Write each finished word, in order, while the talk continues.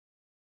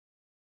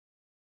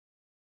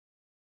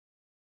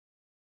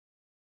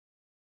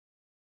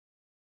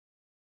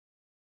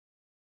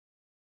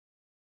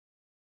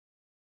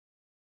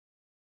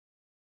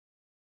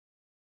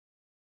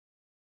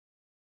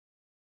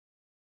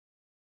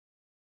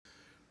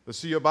Let's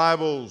see your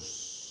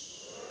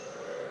Bibles.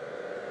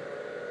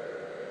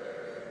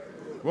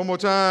 One more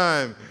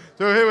time.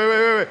 So, hey,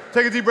 wait.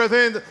 Take a deep breath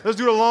in. Let's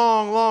do the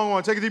long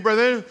one. Take a deep breath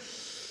in.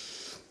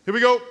 Here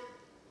we go.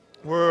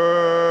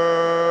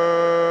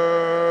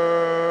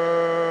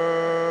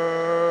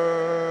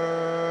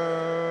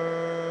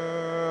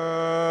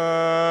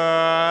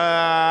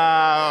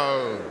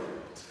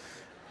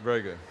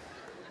 Very good.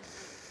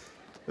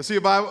 Let's see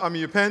your Bible,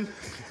 your pen.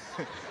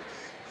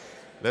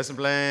 Lesson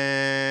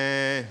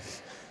plan.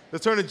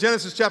 Let's turn to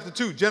Genesis chapter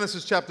 2.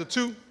 Genesis chapter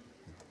 2.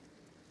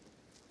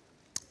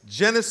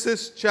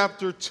 Genesis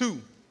chapter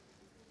 2.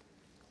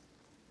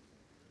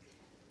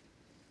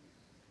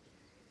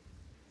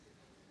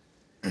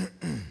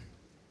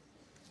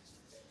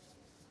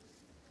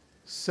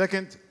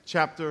 Second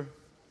chapter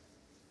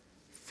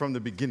from the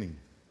beginning.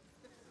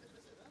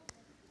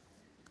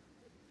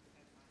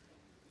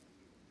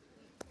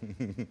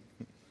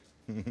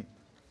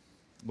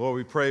 Lord,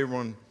 we pray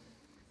everyone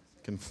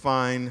can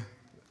find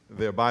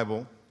their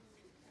Bible.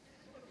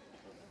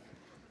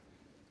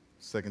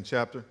 Second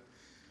chapter.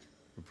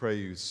 We pray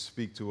you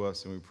speak to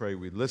us, and we pray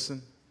we'd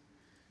listen,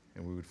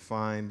 and we would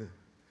find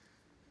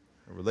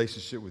a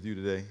relationship with you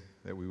today,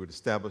 that we would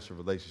establish a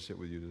relationship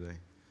with you today,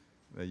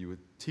 that you would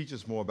teach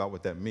us more about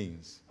what that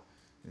means.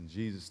 In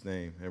Jesus'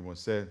 name, everyone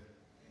said,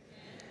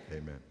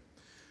 amen.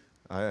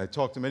 I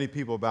talk to many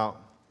people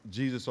about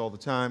Jesus all the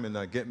time, and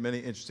I get many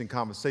interesting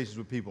conversations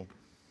with people.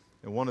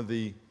 And one of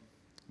the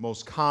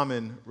most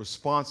common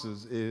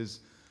responses is,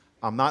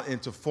 I'm not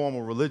into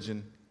formal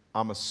religion,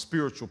 I'm a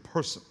spiritual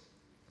person.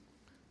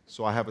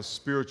 So I have a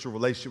spiritual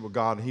relationship with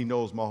God, and He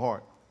knows my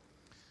heart.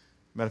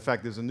 Matter of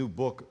fact, there's a new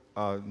book,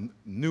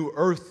 New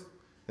Earth,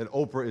 that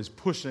Oprah is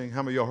pushing.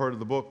 How many of y'all heard of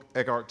the book,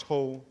 Eckhart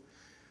Tolle?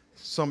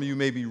 Some of you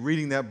may be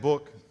reading that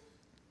book,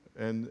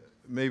 and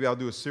maybe I'll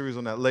do a series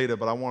on that later,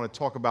 but I want to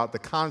talk about the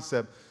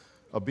concept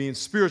of being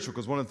spiritual,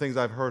 because one of the things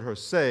I've heard her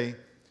say,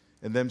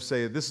 and them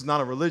say, this is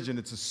not a religion,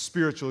 it's a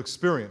spiritual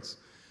experience.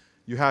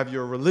 You have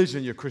your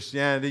religion, your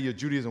Christianity, your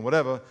Judaism,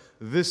 whatever.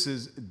 This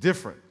is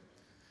different.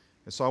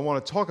 And so I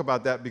want to talk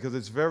about that because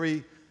that's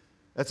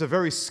a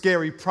very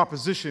scary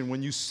proposition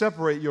when you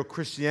separate your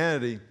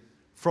Christianity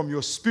from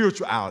your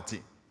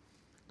spirituality.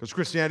 Because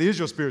Christianity is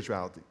your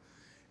spirituality.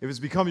 If it's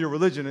become your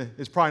religion,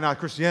 it's probably not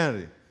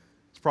Christianity.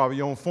 It's probably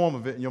your own form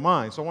of it in your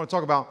mind. So I want to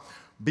talk about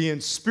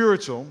being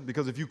spiritual,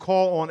 because if you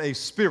call on a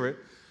spirit,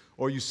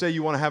 or you say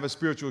you want to have a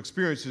spiritual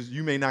experience,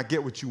 you may not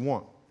get what you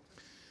want.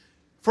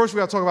 First, we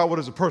got to talk about what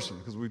is a person,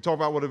 because we talk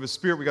about what is a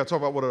spirit, we got to talk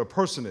about what a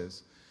person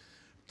is.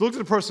 Look at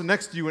the person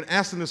next to you and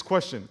ask them this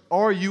question: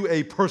 are you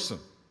a person?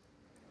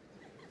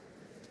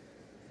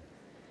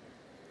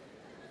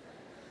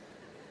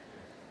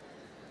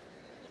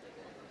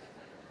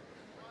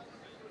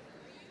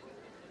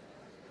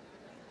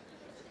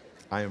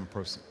 I am a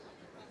person.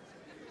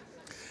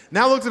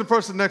 Now look to the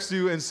person next to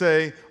you and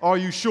say, are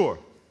you sure?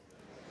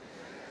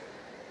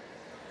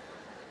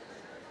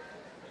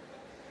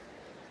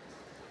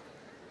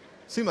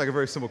 Seemed like a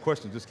very simple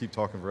question. Just keep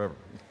talking forever.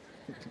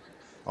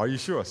 Are you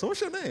sure? So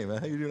what's your name, man?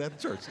 How you doing at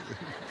the church?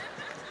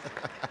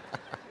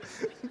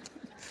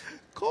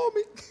 Call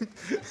me.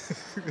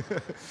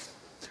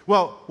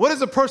 Well, what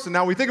is a person?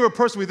 Now, we think of a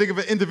person, we think of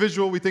an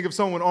individual, we think of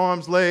someone with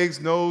arms,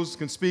 legs, nose,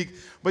 can speak,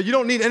 but you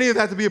don't need any of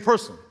that to be a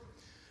person.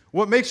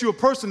 What makes you a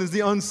person is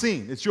the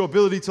unseen. It's your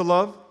ability to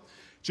love.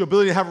 It's your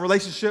ability to have a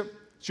relationship.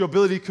 It's your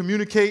ability to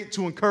communicate,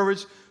 to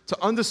encourage,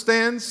 to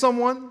understand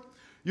someone.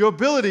 Your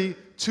ability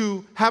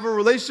to have a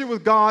relationship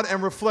with God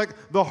and reflect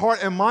the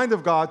heart and mind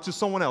of God to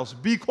someone else.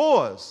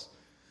 Because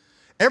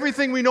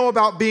everything we know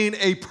about being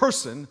a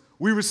person,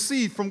 we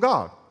receive from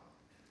God.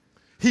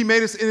 He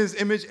made us in His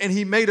image, and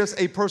He made us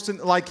a person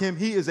like Him.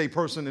 He is a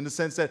person in the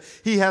sense that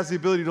He has the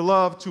ability to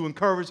love, to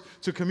encourage,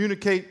 to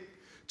communicate,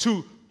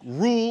 to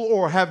rule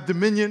or have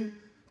dominion,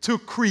 to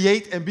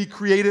create and be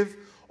creative.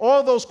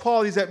 All those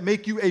qualities that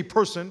make you a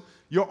person.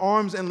 Your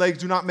arms and legs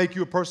do not make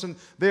you a person.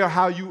 They are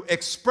how you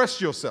express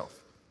yourself.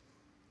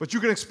 But you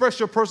can express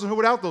your personhood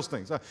without those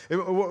things.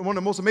 One of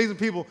the most amazing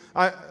people,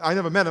 I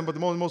never met him, but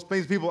the most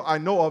amazing people I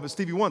know of is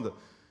Stevie Wonder.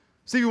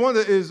 Stevie Wonder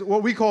is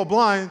what we call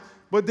blind,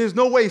 but there's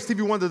no way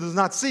Stevie Wonder does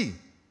not see.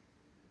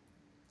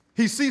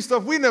 He sees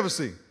stuff we never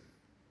see.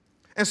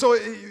 And so,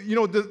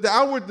 the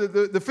outward,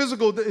 the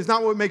physical is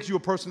not what makes you a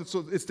person.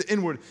 So it's the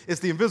inward, it's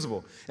the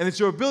invisible. And it's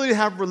your ability to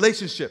have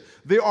relationship.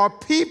 There are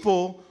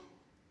people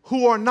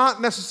who are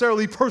not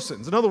necessarily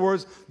persons. In other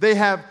words, they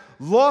have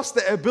lost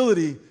the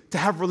ability to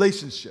have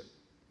relationship.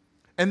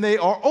 And they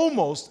are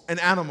almost an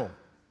animal.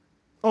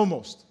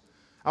 Almost.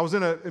 I was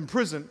in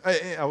prison.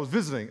 I was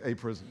visiting a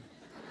prison.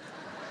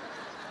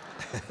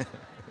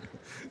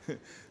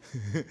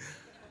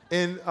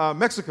 In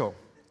Mexico,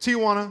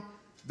 Tijuana,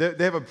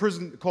 they have a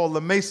prison called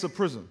La Mesa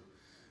Prison.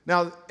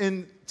 Now,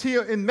 in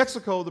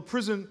Mexico, the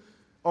prison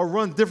are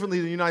run differently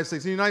than the United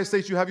States. In the United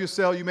States, you have your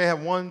cell. You may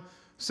have one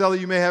cell.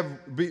 You may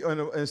be in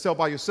a cell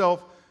by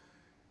yourself.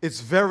 It's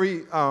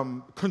very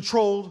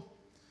controlled.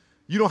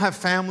 You don't have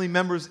family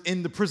members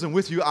in the prison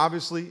with you,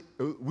 obviously.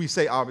 We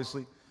say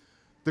obviously.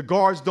 The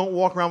guards don't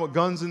walk around with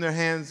guns in their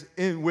hands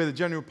in where the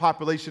general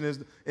population is,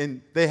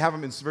 and they have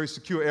them in very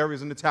secure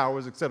areas in the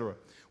towers, etc.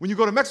 When you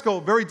go to Mexico,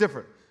 very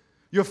different.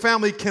 Your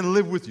family can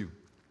live with you.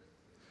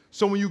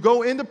 So when you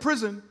go into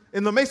prison,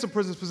 in La Mesa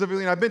prison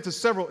specifically, and I've been to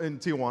several in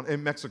Tijuana,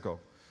 in Mexico,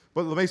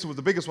 but La Mesa was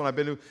the biggest one I've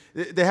been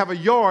to, they have a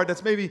yard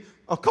that's maybe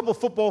a couple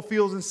football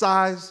fields in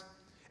size,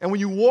 and when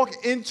you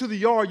walk into the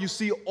yard, you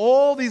see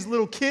all these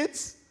little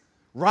kids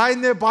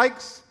riding their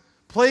bikes,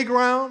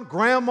 playground,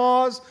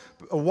 grandmas,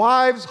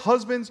 wives,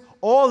 husbands,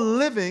 all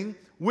living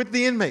with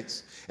the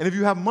inmates. And if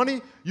you have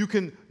money, you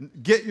can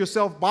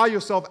buy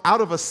yourself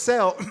out of a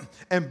cell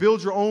and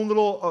build your own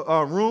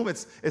little room.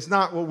 It's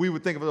not what we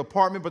would think of as an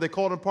apartment, but they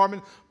call it an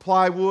apartment.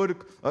 Plywood,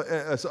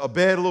 a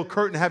bed, a little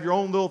curtain, have your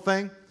own little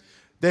thing.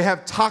 They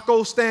have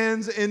taco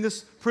stands in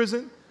this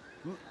prison.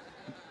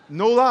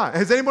 No lie.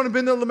 Has anyone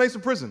been to La Mesa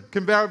prison?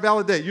 Can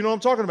validate. You know what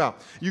I'm talking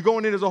about. You go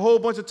in there, there's a whole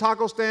bunch of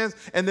taco stands,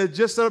 and they're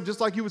just set up just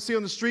like you would see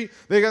on the street.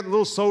 They got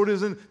little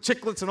sodas and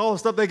chiclets and all the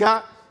stuff they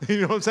got.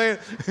 You know what I'm saying?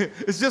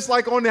 It's just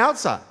like on the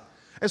outside.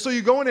 And so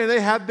you go in there, and they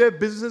have their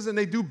business, and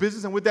they do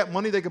business, and with that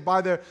money, they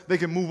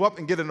can move up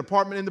and get an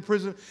apartment in the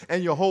prison,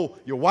 and your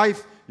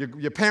wife,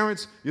 your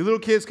parents, your little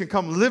kids can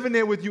come live in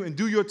there with you and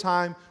do your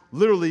time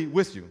literally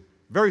with you.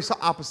 Very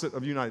opposite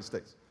of the United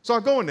States. So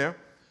I go in there,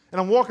 and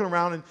I'm walking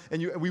around,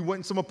 and we went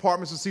in some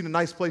apartments to see the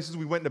nice places.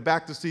 We went in the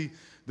back to see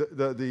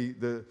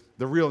the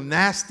real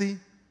nasty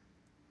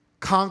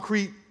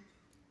concrete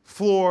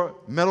floor,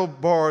 metal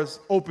bars,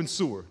 open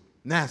sewer.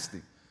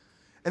 Nasty.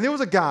 And there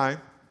was a guy,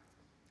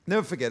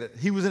 never forget it,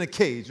 he was in a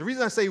cage. The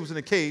reason I say he was in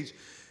a cage,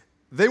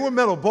 they were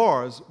metal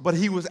bars, but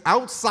he was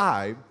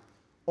outside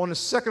on the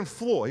second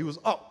floor. He was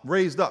up,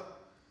 raised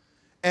up.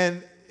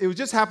 And it would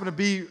just happen to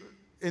be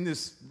in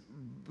this,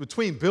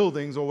 between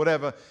buildings or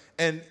whatever,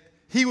 and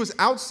he was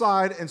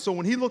outside, and so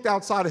when he looked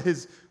outside of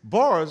his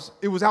bars,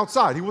 it was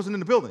outside. He wasn't in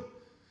the building.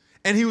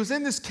 And he was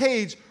in this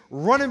cage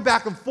running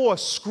back and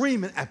forth,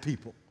 screaming at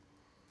people.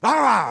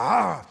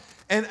 Ah, ah.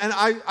 And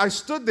I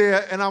stood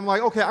there, and I'm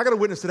like, okay, I got to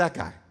witness to that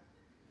guy.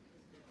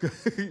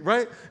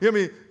 Right? I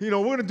mean, we're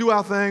going to do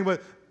our thing,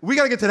 but we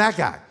got to get to that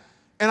guy.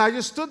 And I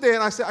just stood there,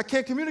 and I said, I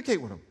can't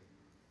communicate with him.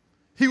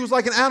 He was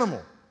like an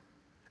animal.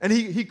 And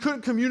he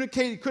couldn't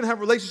communicate. He couldn't have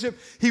a relationship.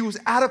 He was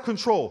out of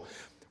control.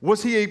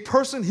 Was he a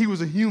person? He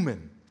was a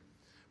human.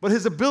 But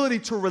his ability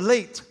to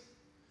relate,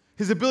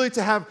 his ability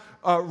to have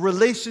a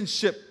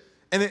relationship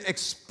and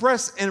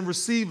express and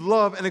receive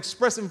love and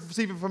express and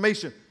receive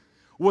information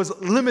was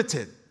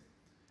limited.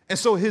 And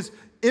so his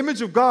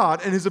image of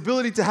God and his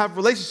ability to have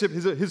relationship,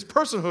 his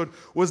personhood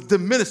was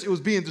diminished. It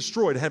was being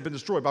destroyed. It had been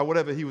destroyed by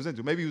whatever he was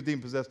into. Maybe he was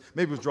demon-possessed.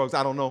 Maybe it was drugs.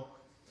 I don't know.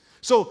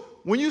 So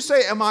when you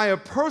say, am I a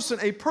person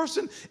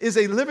is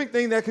a living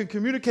thing that can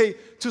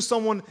communicate to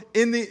someone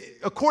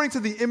according to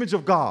the image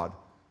of God.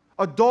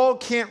 A dog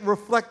can't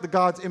reflect the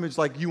God's image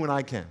like you and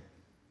I can.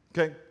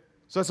 Okay?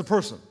 So that's a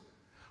person.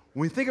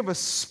 When you think of a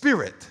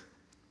spirit,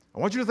 I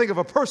want you to think of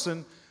a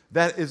person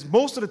that is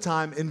most of the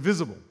time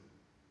invisible.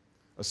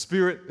 A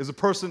spirit is a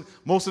person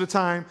most of the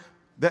time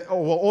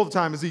all the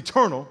time is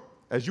eternal,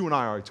 as you and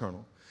I are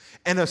eternal.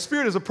 And a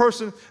spirit is a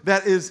person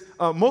that is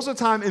most of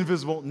the time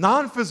invisible,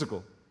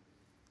 non-physical.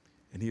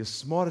 And he is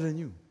smarter than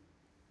you,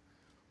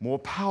 more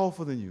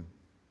powerful than you,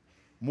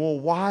 more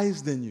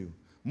wise than you,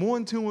 more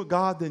in tune with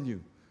God than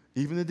you.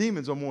 Even the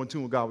demons are more in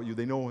tune with God with you.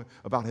 They know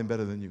about him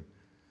better than you.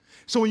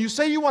 So when you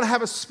say you want to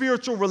have a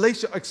spiritual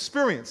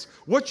experience,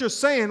 what you're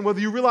saying, whether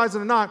you realize it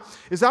or not,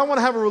 is I want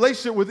to have a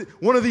relationship with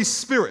one of these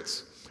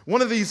spirits,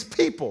 one of these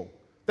people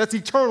that's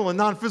eternal and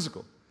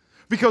non-physical.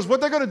 Because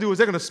what they're going to do is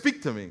they're going to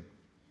speak to me.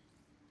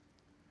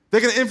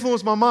 They're going to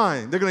influence my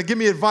mind. They're going to give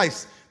me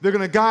advice. They're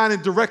going to guide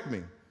and direct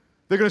me.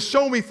 They're going to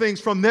show me things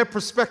from their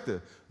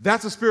perspective.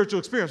 That's a spiritual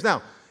experience.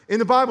 Now, in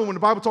the Bible, when the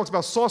Bible talks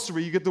about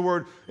sorcery, you get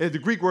the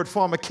Greek word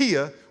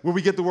pharmakia, where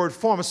we get the word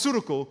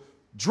pharmaceutical,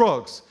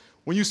 drugs.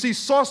 When you see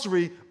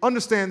sorcery,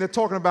 understand they're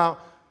talking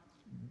about,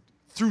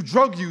 through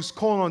drug use,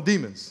 calling on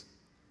demons.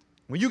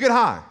 When you get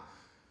high,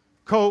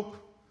 coke,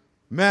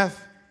 meth,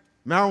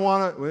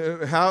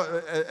 marijuana,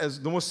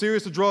 as the more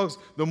serious the drugs,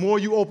 the more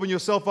you open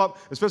yourself up,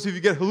 especially if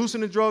you get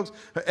hallucinant drugs,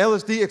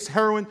 LSD,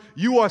 heroin,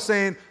 you are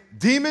saying,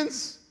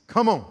 demons,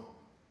 come on.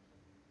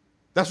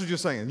 That's what you're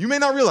saying. You may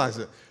not realize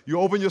it. You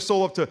open your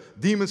soul up to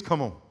demons, come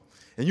on.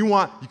 And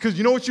because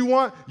you know what you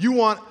want? You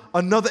want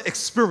another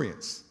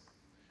experience.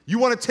 You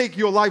want to take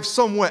your life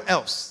somewhere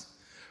else.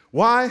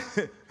 Why?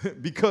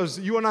 Because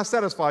you are not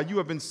satisfied. You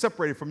have been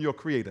separated from your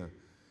Creator.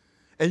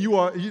 And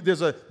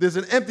there's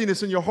an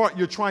emptiness in your heart.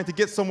 You're trying to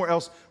get somewhere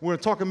else. We're going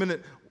to talk a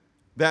minute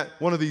that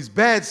one of these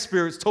bad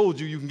spirits told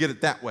you can get it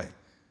that way.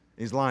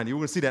 He's lying to you.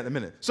 We're going to see that in a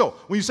minute. So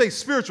when you say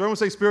spiritual, everyone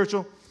say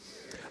spiritual.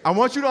 I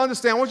want you to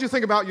understand, I want you to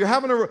think about you're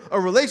having a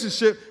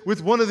relationship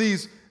with one of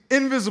these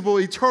invisible,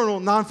 eternal,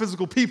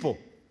 non-physical people,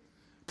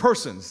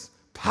 persons,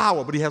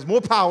 power, but he has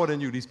more power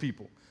than you, these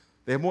people.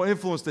 They have more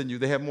influence than you.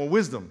 They have more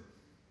wisdom.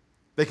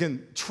 They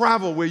can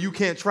travel where you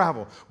can't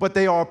travel, but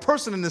they are a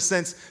person in the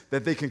sense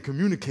that they can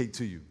communicate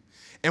to you.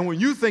 And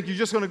when you think you're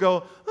just going to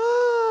go,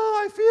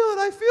 oh,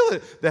 I feel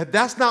it,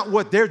 that's not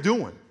what they're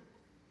doing.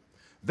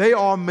 They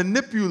are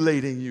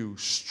manipulating you,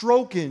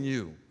 stroking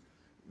you,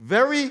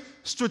 very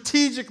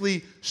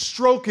strategically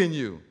stroking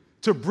you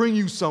to bring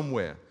you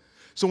somewhere.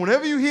 So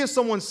whenever you hear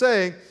someone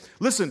say,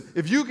 listen,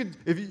 if you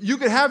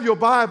could have your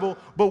Bible,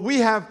 but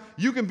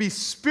you can be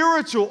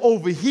spiritual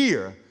over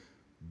here,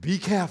 be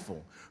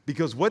careful.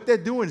 Because what they're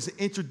doing is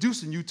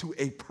introducing you to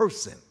a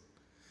person.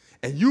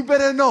 And you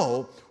better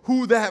know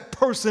who that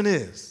person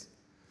is,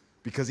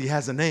 because he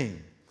has a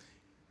name.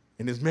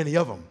 And there's many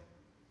of them.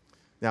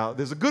 Now,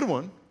 there's a good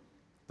one,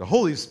 the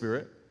Holy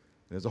Spirit.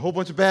 There's a whole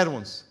bunch of bad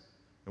ones.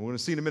 And we're going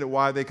to see in a minute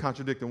why they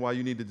contradict and why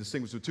you need to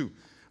distinguish the two.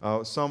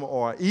 Some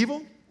are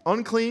evil,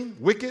 unclean,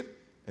 wicked,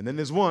 and then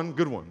there's one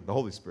good one, the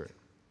Holy Spirit.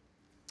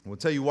 We'll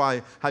tell you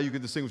how you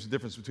can distinguish the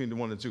difference between the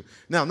one and the two.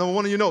 Now, number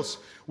one in your notes,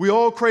 we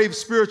all crave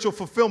spiritual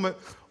fulfillment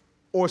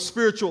or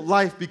spiritual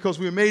life because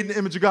we are made in the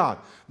image of God.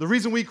 The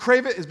reason we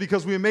crave it is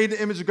because we are made in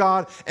the image of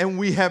God and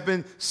we have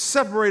been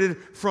separated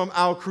from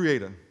our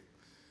Creator.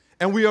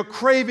 And we are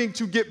craving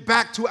to get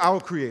back to our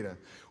Creator.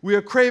 We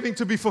are craving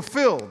to be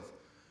fulfilled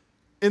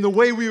in the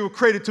way we were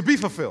created to be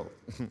fulfilled.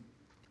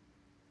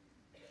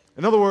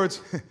 In other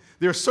words,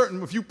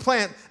 if you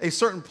plant a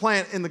certain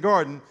plant in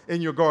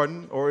your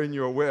garden or in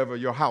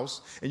your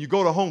house, and you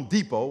go to Home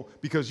Depot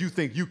because you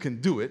think you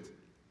can do it,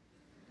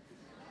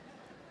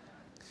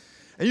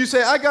 and you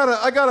say, I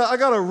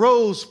got a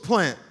rose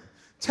plant.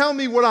 Tell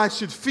me what I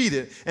should feed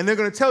it. And they're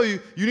going to tell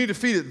you, you need to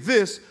feed it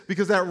this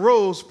because that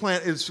rose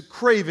plant is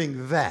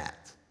craving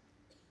that.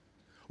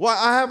 Well,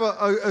 I have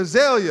a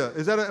azalea.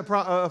 Is that a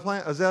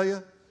plant?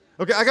 Azalea?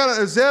 Okay, I got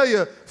an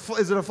azalea.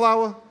 Is it a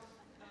flower?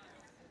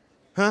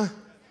 Huh?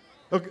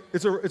 Okay,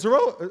 it's a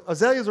rose.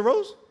 Azalea is a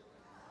rose?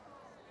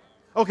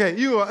 Okay,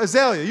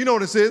 azalea, you know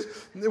what this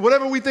is.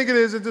 Whatever we think it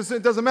is,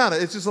 it doesn't matter.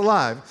 It's just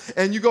alive.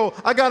 And you go,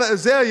 I got an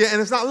azalea,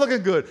 and it's not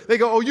looking good. They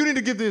go, oh, you need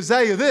to give the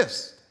azalea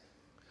this.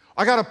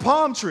 I got a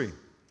palm tree.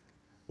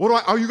 You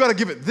got to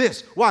give it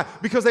this. Why?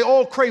 Because they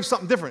all crave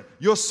something different.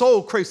 Your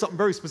soul craves something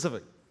very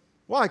specific.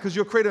 Why? Because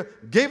your Creator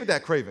gave it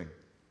that craving.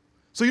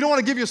 So you don't want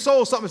to give your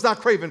soul something it's not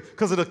craving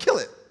because it'll kill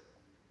it.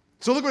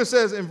 So look what it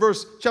says in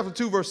chapter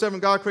 2, verse 7.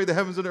 God created the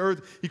heavens and the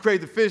earth. He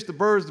created the fish, the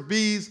birds, the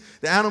bees,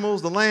 the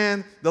animals, the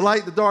land, the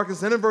light, the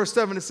darkness. And in verse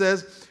 7 it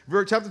says,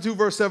 chapter 2,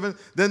 verse 7,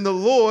 then the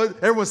Lord,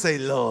 everyone say,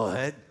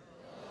 Lord.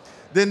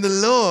 Then the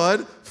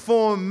Lord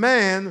formed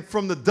man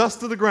from the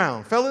dust of the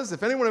ground. Fellas,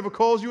 if anyone ever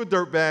calls you a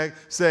dirtbag,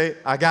 say,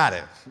 I got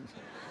it.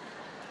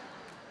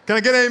 Can I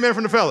get an amen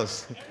from the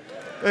fellas?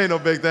 Ain't no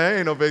big thing.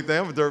 Ain't no big thing.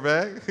 I'm a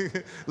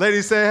dirtbag.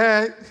 Ladies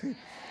say, hey.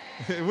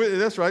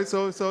 That's right.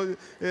 So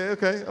yeah,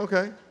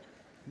 okay.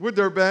 We're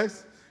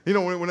dirtbags. You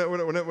know,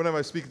 whenever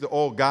I speak at the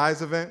all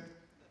guys event,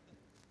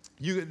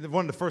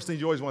 one of the first things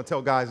you always want to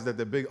tell guys is that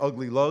they're big,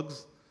 ugly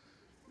lugs.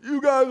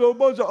 You guys are a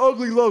bunch of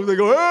ugly lugs. They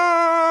go,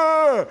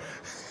 ah!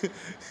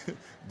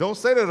 Don't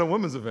say that at a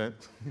women's event.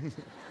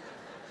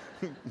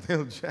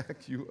 They'll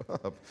jack you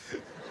up.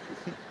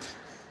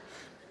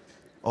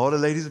 All the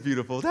ladies are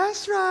beautiful.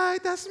 That's right.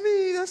 That's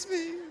me. That's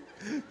me.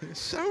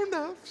 Show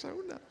enough.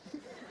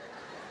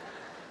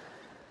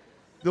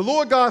 The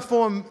Lord God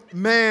formed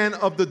man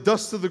of the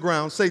dust of the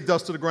ground. Say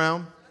dust of the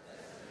ground.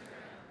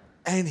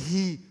 And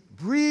He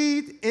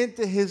breathed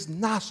into his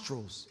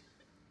nostrils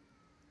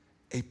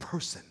a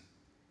person.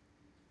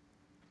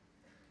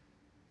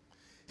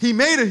 He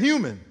made a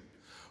human,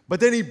 but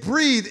then He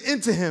breathed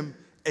into him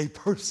a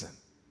person.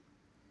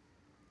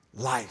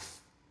 Life.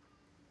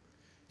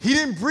 He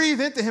didn't breathe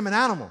into him an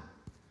animal.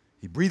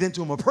 He breathed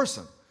into him a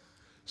person.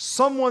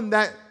 Someone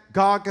that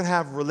God can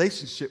have a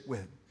relationship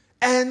with,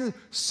 and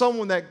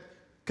someone that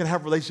can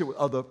have a relationship with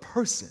other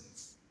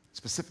persons,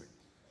 specific.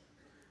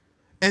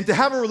 And to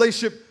have a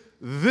relationship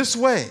this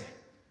way,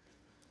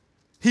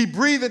 He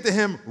breathed into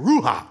him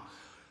ruha,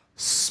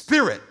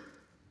 spirit,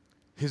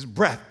 His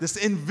breath, this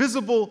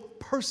invisible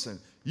person.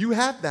 You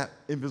have that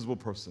invisible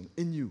person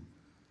in you.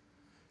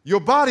 Your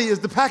body is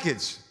the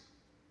package.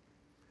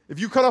 If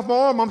you cut off my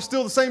arm, I'm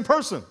still the same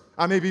person.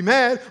 I may be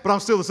mad, but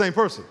I'm still the same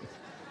person.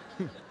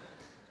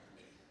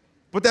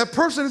 But that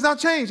person has not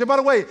changed. And by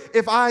the way,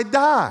 if I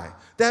die,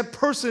 that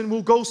person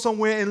will go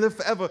somewhere and live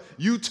forever.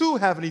 You too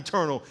have an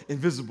eternal,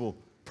 invisible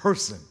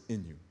person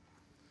in you.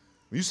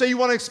 When you say you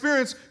want to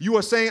experience, you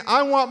are saying,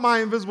 I want my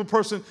invisible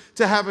person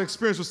to have an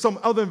experience with some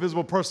other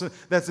invisible person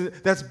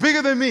that's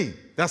bigger than me.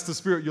 That's the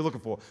spirit you're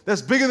looking for.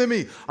 That's bigger than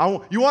me.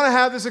 You want to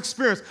have this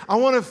experience. I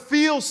want to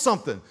feel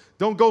something.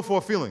 Don't go for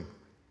a feeling.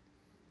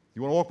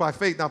 You want to walk by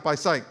faith, not by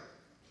sight.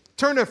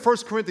 Turn to 1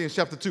 Corinthians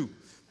chapter 2.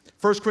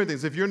 1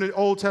 Corinthians, if you're in the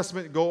Old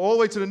Testament, go all the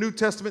way to the New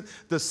Testament,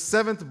 the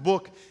 7th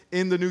book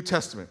in the New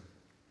Testament.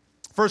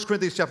 1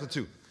 Corinthians chapter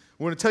 2.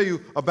 We're going to tell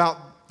you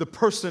about the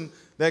person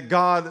that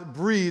God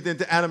breathed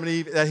into Adam and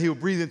Eve, that He will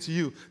breathe into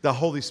you, the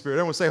Holy Spirit.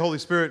 Everyone say Holy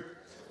Spirit.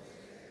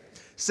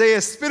 Say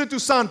Espíritu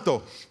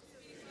Santo.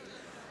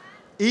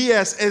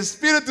 Yes,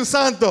 Espíritu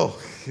Santo.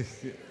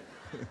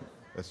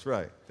 That's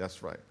right.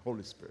 That's right.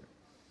 Holy Spirit.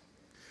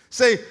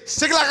 Say,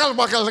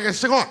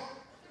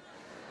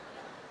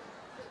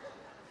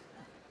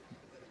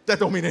 that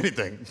don't mean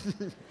anything.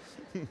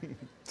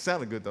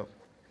 Sounded good, though.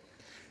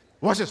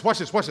 Watch this.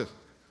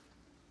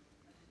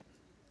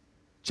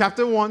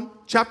 chapter 1,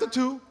 chapter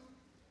 2,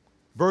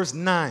 verse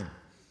 9.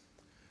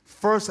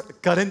 1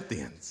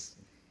 Corinthians.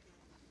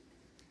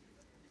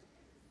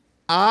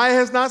 Eye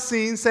has not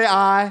seen, say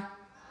eye.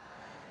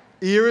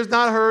 Ear has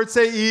not heard,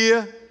 say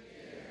ear.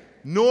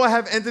 Nor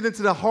have entered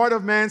into the heart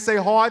of man, say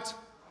heart.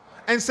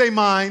 And say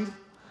mind.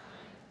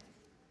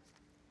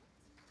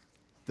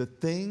 The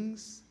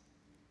things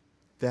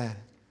that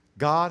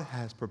God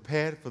has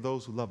prepared for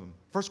those who love him.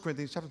 1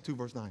 Corinthians chapter 2,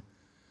 verse 9.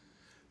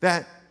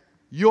 That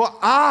your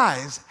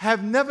eyes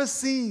have never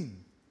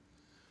seen,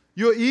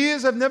 your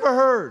ears have never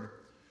heard,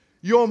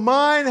 your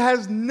mind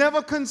has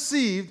never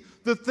conceived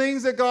the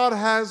things that God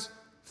has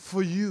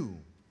for you.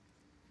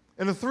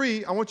 And the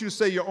three, I want you to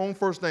say your own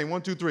first name.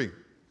 1, 2, 3.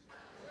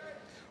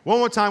 One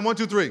more time. 1,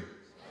 2, 3.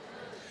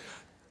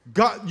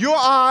 God, your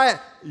eye,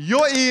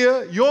 your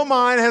ear, your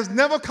mind has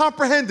never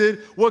comprehended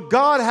what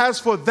God has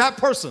for that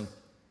person.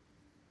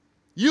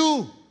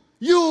 You.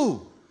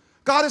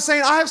 God is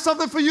saying, I have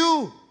something for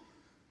you.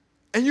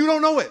 And you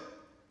don't know it.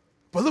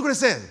 But look what it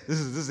says. This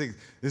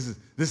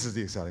is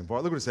the exciting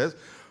part. Look what it says.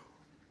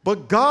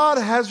 But God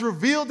has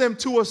revealed them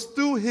to us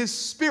through his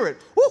Spirit.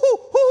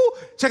 Woo-hoo.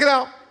 Check it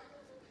out.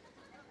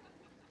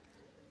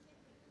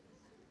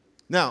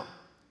 Now,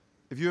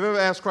 if you've ever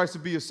asked Christ to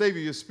be your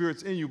Savior, your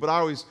Spirit's in you. But I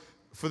always,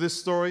 for this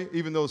story,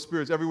 even though the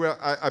Spirit's everywhere,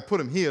 I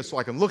put him here so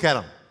I can look at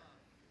him.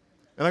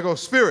 And I go,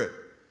 Spirit,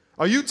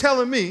 are you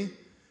telling me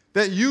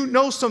that you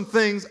know some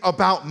things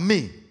about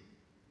me?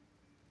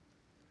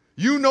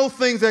 You know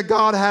things that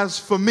God has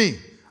for me.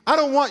 I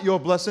don't want your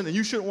blessing, and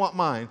you shouldn't want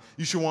mine.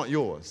 You should want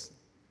yours.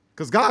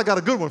 Because God got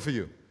a good one for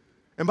you.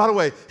 And by the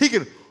way, he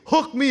can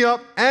hook me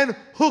up and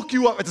hook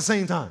you up at the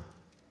same time.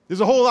 There's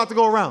a whole lot to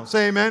go around.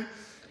 Say amen.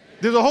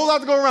 There's a whole lot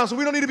to go around, so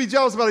we don't need to be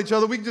jealous about each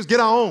other. We can just get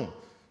our own.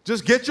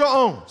 Just get your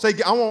own. Say,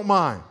 I want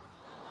mine.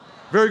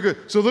 Very good.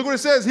 So look what it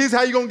says. Here's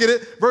how you're going to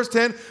get it. Verse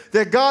 10,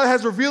 that God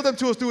has revealed them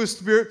to us through his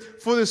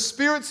Spirit, for the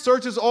Spirit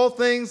searches all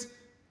things.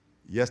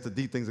 Yes, the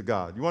deep things of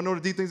God. You want to know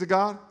the deep things of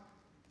God?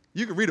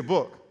 You can read a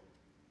book.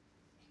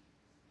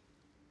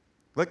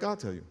 Let God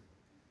tell you.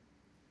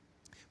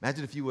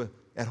 Imagine if you were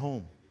at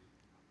home,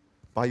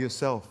 by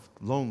yourself,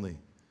 lonely.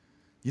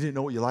 You didn't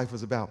know what your life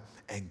was about.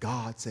 And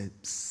God said,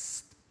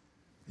 psst.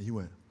 And you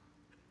went.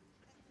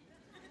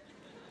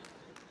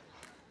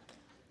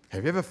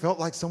 Have you ever felt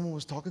like someone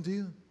was talking to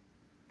you?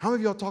 How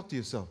many of y'all talk to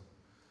yourself?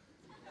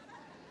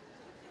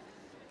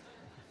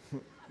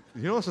 You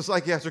know it's a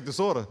psychiatric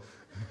disorder.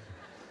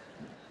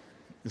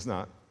 It's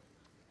not.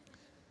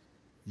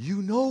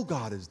 You know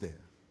God is there.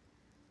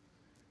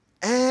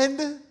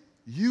 And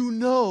you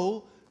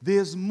know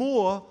there's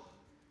more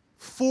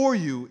for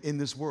you in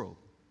this world.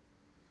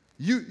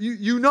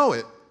 You know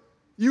it.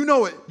 You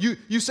know it.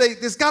 You say,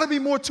 there's got to be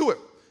more to it.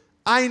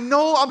 I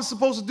know I'm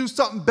supposed to do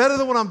something better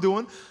than what I'm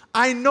doing.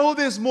 I know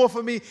there's more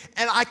for me,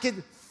 and I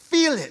can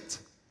feel it.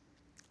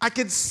 I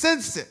can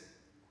sense it.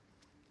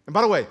 And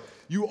by the way,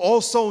 you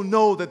also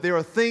know that there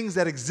are things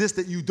that exist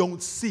that you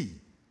don't see.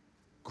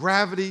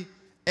 Gravity,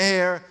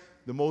 air,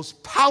 the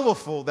most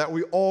powerful that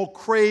we all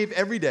crave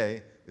every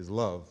day is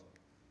love.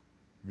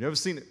 You've never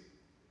seen it,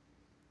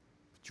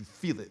 but you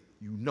feel it.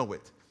 You know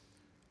it.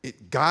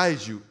 It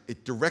guides you.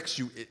 It directs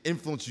you. It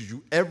influences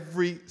you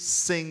every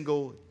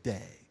single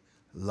day.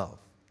 Love.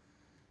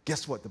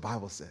 Guess what the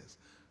Bible says?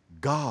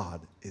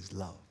 God is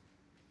love.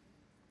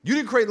 You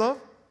didn't create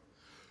love.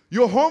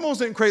 Your hormones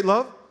didn't create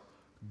love.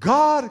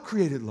 God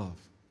created love.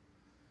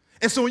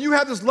 And so when you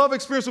have this love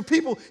experience with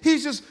people,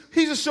 he's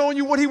just showing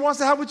you what he wants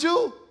to have with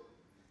you.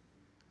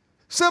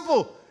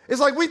 Simple. It's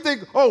like we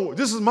think, oh,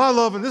 this is my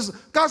love, and this is...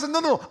 God said,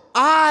 no.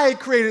 I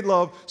created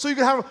love so you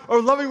can have a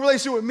loving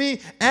relationship with me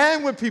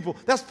and with people.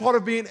 That's part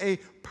of being a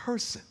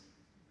person.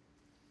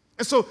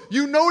 And so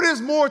you know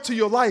there's more to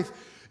your life.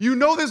 You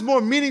know there's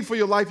more meaning for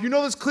your life. You know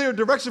there's clear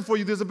direction for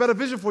you. There's a better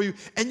vision for you.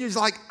 And you're just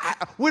like,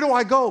 where do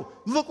I go?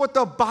 Look what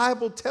the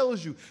Bible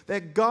tells you,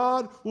 that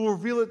God will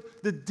reveal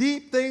the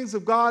deep things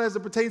of God as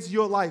it pertains to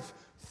your life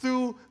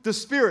through the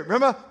Spirit.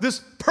 Remember, this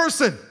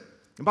person.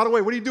 And by the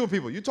way, what do you do with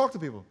people? You talk to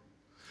people.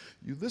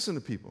 You listen to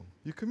people.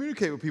 You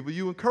communicate with people.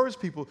 You encourage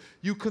people.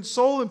 You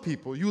console in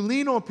people. You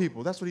lean on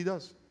people. That's what he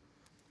does.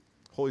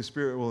 Holy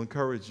Spirit will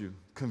encourage you,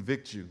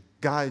 convict you,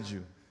 guide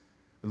you,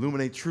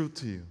 illuminate truth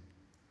to you.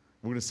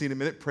 We're going to see in a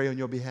minute, pray on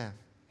your behalf.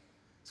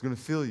 It's going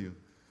to fill you,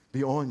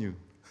 be on you,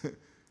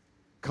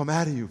 come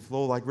out of you,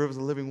 flow like rivers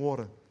of living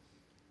water.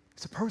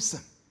 He's a person.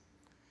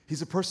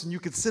 He's a person you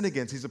can sin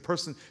against. He's a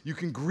person you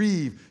can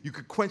grieve. You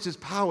can quench his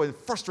power and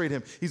frustrate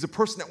him. He's a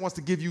person that wants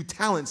to give you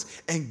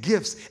talents and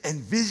gifts and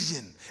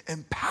vision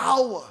and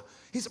power.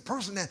 He's a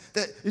person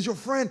that is your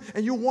friend,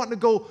 and you're wanting to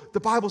go, the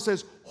Bible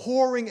says,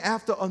 whoring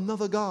after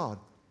another God.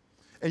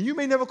 And you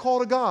may never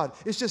call it a God.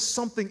 It's just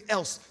something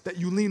else that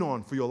you lean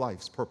on for your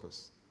life's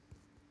purpose.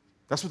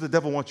 That's what the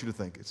devil wants you to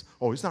think. It's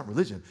not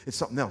religion. It's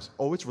something else.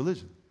 Oh, it's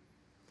religion.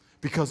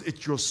 Because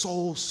it's your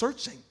soul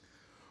searching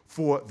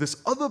for this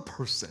other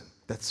person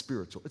that's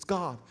spiritual. It's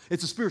God.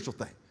 It's a spiritual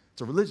thing.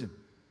 It's a religion.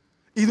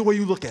 Either way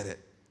you look at it,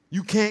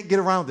 You can't get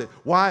around it.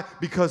 Why?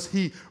 Because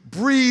he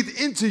breathed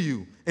into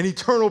you an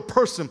eternal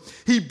person.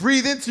 He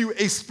breathed into you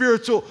a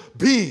spiritual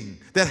being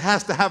that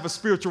has to have a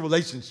spiritual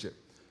relationship.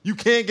 You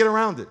can't get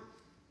around it.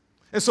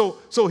 And so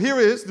here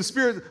is the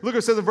Spirit. Look what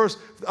it says in verse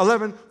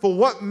 11. For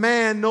what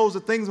man knows the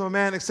things of a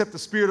man except the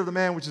spirit of the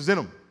man which is in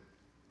him?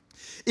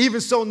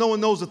 Even so, no one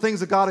knows the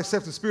things of God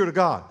except the Spirit of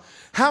God.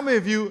 How many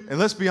of you, and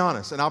let's be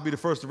honest, and I'll be the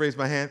first to raise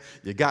my hand,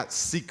 you got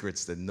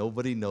secrets that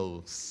nobody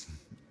knows.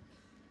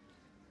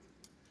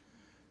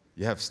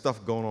 You have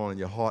stuff going on in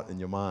your heart and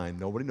your mind.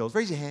 Nobody knows.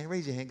 Raise your hand.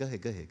 Raise your hand. Go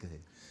ahead. Go ahead. Go ahead.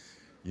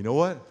 You know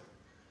what?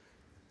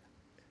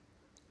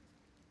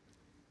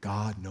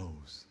 God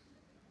knows.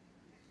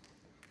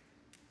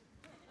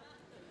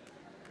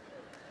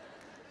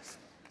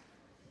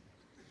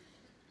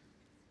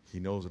 He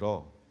knows it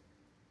all.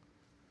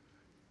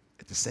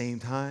 At the same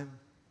time,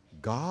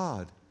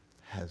 God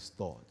has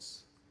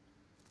thoughts.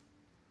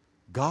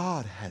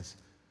 God has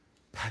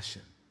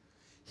passion.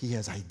 He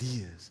has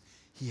ideas.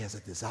 He has a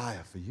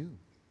desire for you.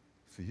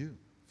 For you,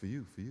 for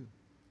you, for you.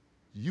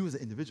 You as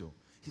an individual.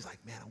 He's like,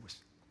 man, I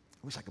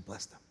wish I could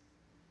bless them.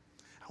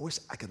 I wish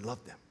I could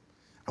love them.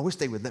 I wish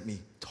they would let me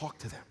talk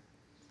to them.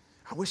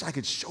 I wish I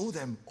could show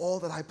them all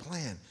that I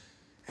plan.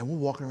 And we're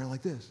walking around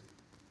like this.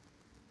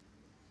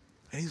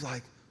 And he's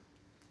like,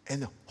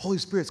 and the Holy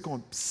Spirit's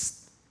going,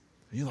 psst.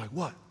 And you're like,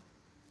 what?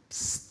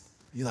 Psst.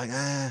 You're like,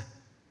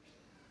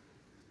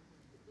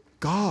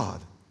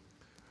 God.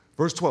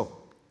 Verse 12.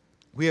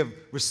 We have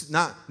received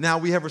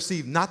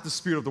not the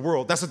spirit of the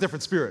world. That's a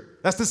different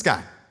spirit. That's this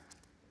guy.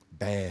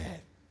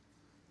 Bad.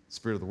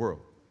 Spirit of the world.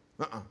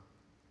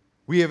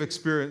 We have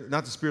experienced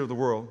not the spirit of the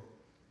world,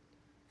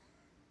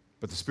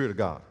 but the Spirit of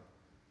God,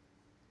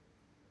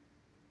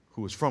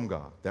 who is from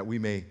God, that we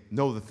may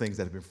know the things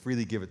that have been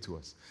freely given to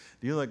us.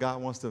 Do you know that God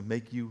wants to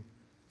make you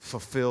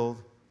fulfilled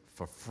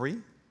for free?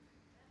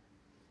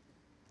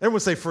 Everyone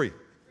say free.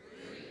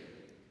 Free.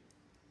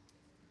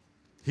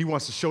 He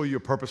wants to show you your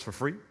purpose for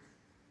free.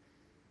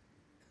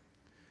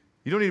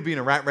 You don't need to be in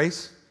a rat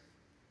race.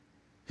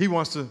 He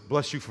wants to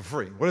bless you for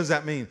free. What does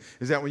that mean?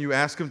 Is that when you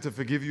ask him to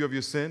forgive you of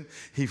your sin,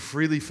 he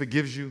freely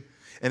forgives you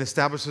and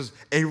establishes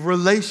a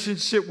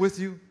relationship with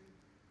you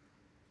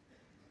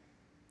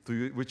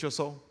with your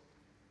soul?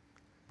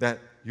 That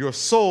your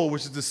soul,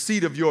 which is the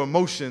seat of your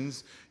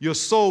emotions, your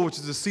soul, which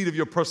is the seat of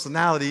your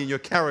personality and your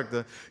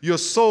character, your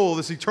soul,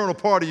 this eternal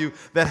part of you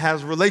that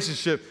has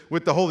relationship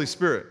with the Holy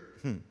Spirit.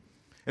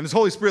 And this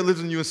Holy Spirit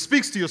lives in you and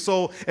speaks to your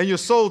soul, and your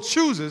soul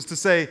chooses to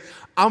say,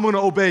 I'm going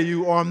to obey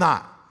you or I'm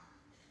not.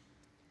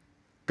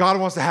 God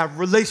wants to have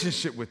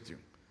relationship with you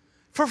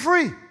for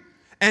free.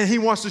 And he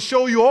wants to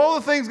show you all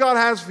the things God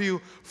has for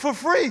you for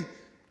free.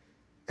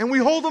 And we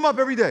hold them up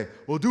every day.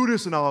 Well, do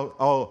this and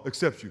I'll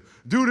accept you.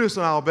 Do this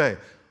and I'll obey.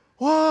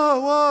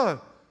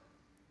 What?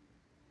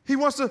 He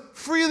wants to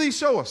freely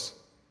show us.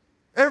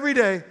 Every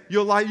day,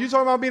 your life, you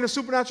talking about being a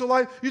supernatural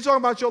life? You talking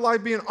about your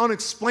life being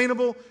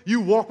unexplainable? You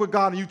walk with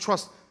God and you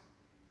trust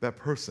that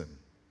person,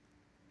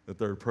 the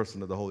third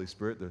person of the Holy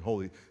Spirit, the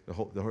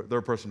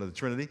third person of the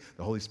Trinity,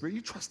 the Holy Spirit.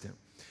 You trust him.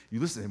 You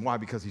listen to him. Why?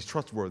 Because he's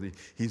trustworthy.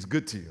 He's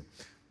good to you.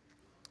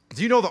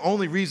 Do you know the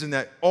only reason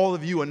that all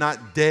of you are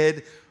not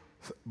dead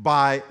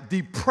by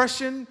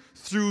depression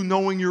through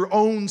knowing your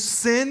own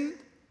sin?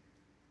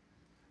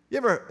 You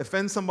ever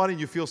offend somebody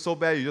and you feel so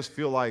bad you just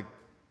feel like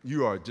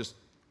you are just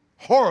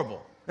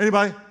horrible?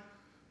 Anybody?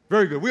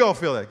 Very good. We all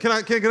feel that. Can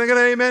I get an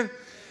amen?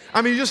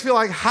 I mean, you just feel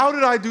like, how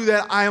did I do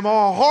that? I am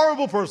a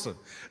horrible person.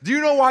 Do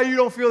you know why you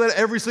don't feel that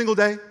every single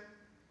day?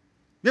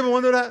 You ever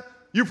wonder that?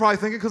 You're probably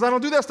thinking, because I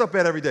don't do that stuff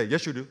bad every day.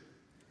 Yes, you do.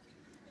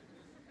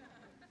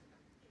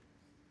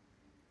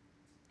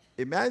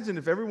 Imagine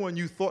if everyone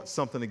you thought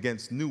something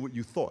against knew what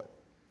you thought.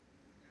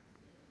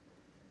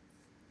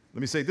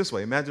 Let me say it this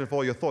way. Imagine if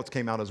all your thoughts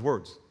came out as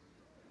words.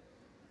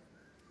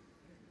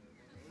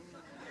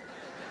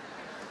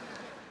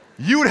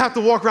 You would have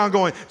to walk around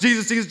going,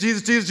 Jesus, Jesus,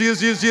 Jesus, Jesus,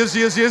 Jesus, Jesus,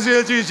 Jesus, Jesus,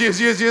 Jesus, Jesus, Jesus, Jesus,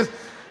 Jesus, Jesus.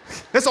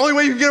 That's the only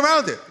way you can get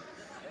around it.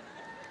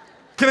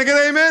 Can I get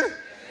an amen? Amen.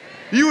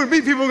 You would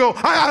meet people and go,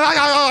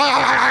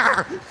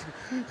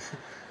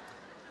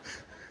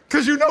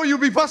 because you know you'll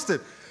be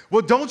busted.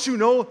 Well, don't you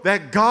know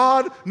that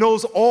God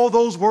knows all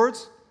those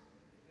words?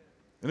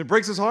 And it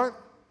breaks his heart?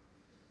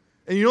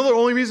 And you know the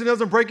only reason it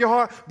doesn't break your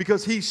heart?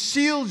 Because he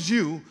shields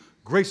you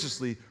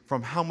graciously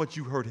from how much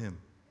you hurt him.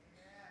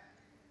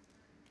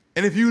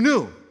 And if you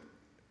knew,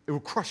 it will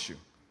crush you.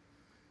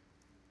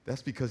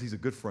 That's because he's a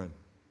good friend.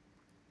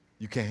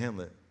 You can't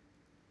handle it.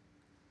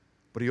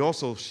 But he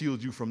also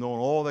shields you from knowing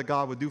all that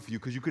God would do for you,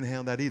 because you couldn't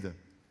handle that either.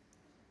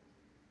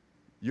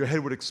 Your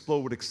head would explode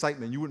with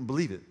excitement. You wouldn't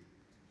believe it.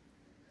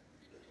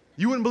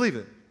 You wouldn't believe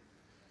it.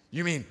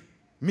 You mean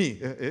me?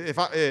 If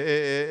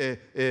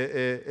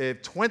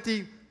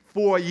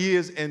 24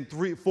 years and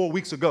 4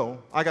 weeks ago,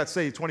 I got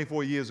saved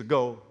 24 years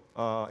ago,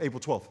 April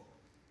 12th.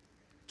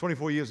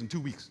 24 years and 2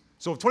 weeks.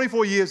 So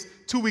 24 years,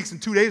 2 weeks,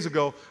 and 2 days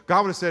ago,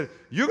 God would have said,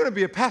 you're going to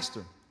be a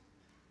pastor.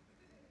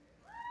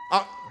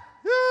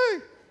 Yay!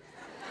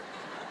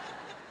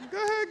 Go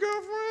ahead,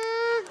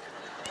 girlfriend.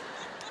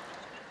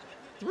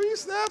 3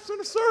 snaps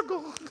in a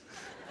circle.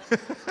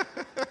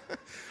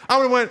 I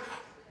would have went,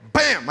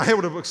 bam, my head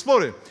would have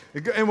exploded.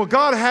 And what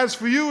God has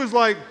for you is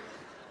like,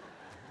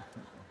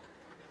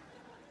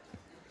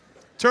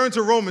 turn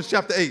to Romans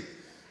chapter 8.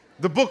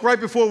 The book right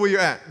before where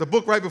you're at. The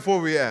book right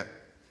before where you're at.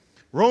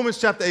 Romans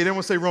chapter 8.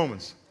 Everyone say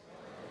Romans.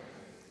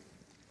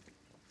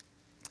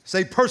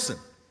 Say person.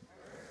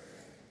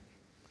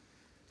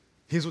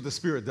 Here's what the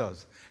Spirit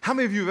does. How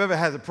many of you have ever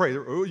had to pray?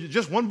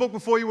 Just one book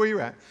before you where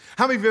you're at.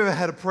 How many of you have ever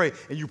had to pray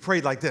and you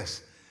prayed like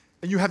this?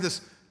 And you have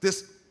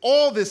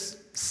all this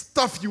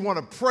stuff you want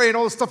to pray and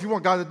all the stuff you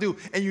want God to do,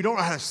 and you don't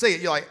know how to say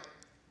it. You're like,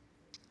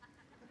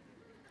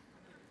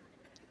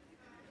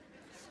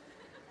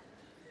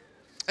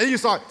 and you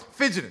start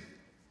fidgeting.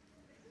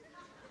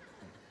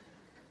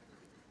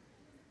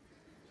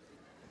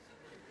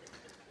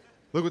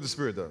 Look what the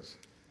Spirit does.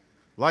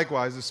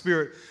 Likewise, the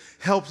Spirit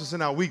helps us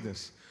in our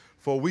weakness.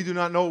 For we do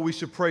not know what we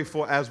should pray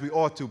for as we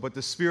ought to, but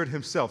the Spirit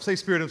Himself, say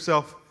Spirit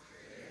Himself,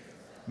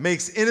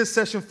 makes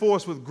intercession for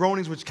us with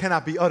groanings which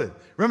cannot be uttered.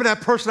 Remember that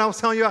person I was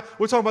telling you about?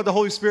 We're talking about the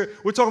Holy Spirit.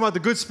 We're talking about the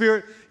good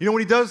Spirit. You know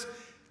what He does?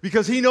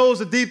 Because He knows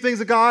the deep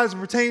things of God as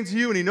pertain to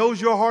you, and He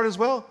knows your heart as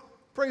well.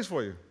 Prays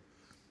for you.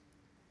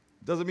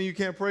 Doesn't mean you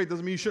can't pray.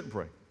 Doesn't mean you shouldn't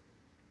pray.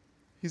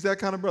 He's that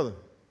kind of brother.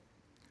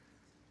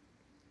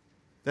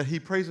 That He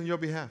prays on your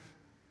behalf.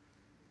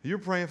 You're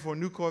praying for a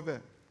new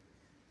Corvette.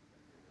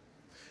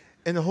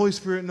 And the Holy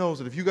Spirit knows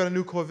that if you got a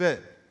new Corvette,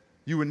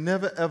 you would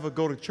never, ever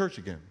go to church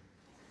again.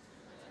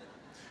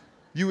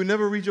 You would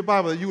never read your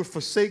Bible, that you would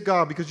forsake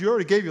God because you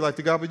already gave your life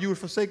to God, but you would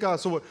forsake God.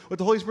 So what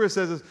the Holy Spirit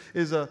says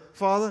is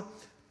Father,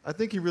 I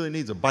think he really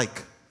needs a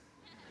bike.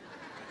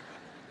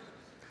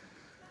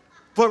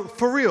 But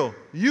for real,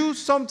 you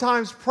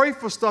sometimes pray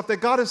for stuff that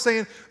God is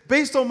saying,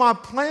 based on my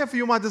plan for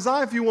you, my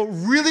design for you, what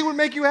really would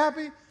make you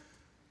happy?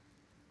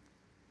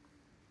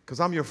 Because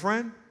I'm your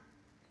friend,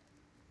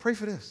 pray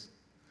for this.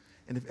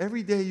 And if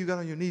every day you got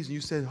on your knees and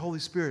you said, Holy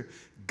Spirit,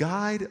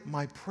 guide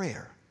my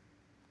prayer,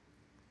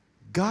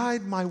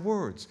 guide my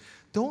words.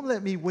 Don't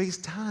let me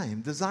waste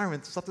time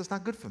desiring stuff that's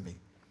not good for me.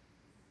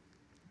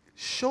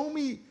 Show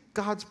me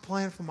God's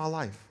plan for my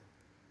life.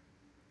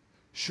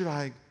 Should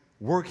I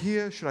work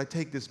here? Should I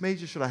take this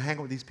major? Should I hang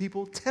out with these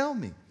people? Tell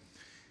me.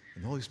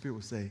 And the Holy Spirit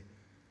will say,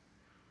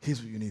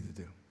 here's what you need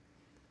to do.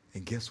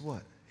 And guess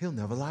what? He'll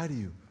never lie to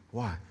you.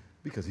 Why?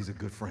 Because he's a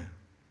good friend.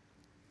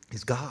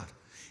 He's God,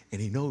 and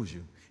he knows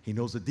you. He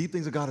knows the deep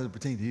things of God that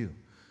pertain to you.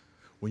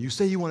 When you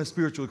say you want a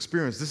spiritual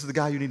experience, this is the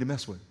guy you need to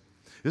mess with.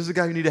 This is the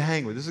guy you need to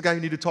hang with. This is the guy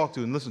you need to talk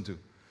to and listen to.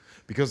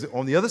 Because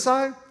on the other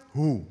side,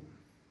 who?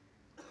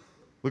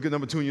 Look at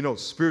number 2 in your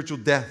notes. Spiritual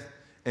death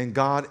and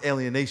God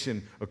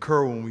alienation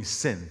occur when we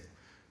sin.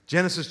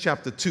 Genesis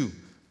chapter 2.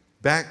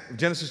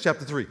 Genesis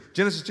chapter 3.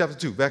 Genesis chapter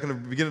 2. Back in the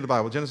beginning of the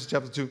Bible. Genesis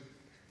chapter 2.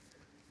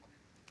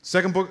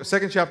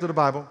 Second chapter of the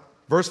Bible.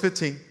 Verse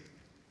 15.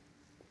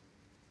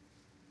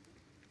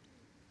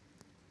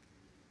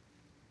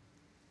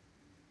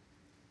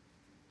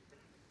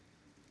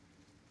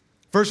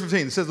 Verse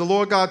 15, it says, the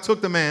Lord God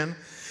took the man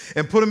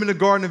and put him in the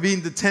garden of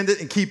Eden to tend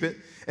it and keep it.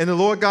 And the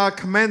Lord God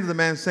commanded the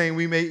man, saying,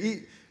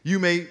 you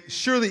may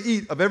surely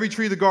eat of every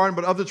tree of the garden,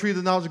 but of the tree of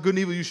the knowledge of good and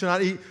evil you shall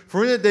not eat.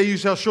 For in that day you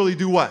shall surely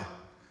do what?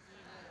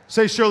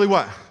 Say surely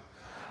what?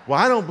 Well,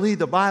 I don't believe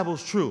the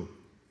Bible's true.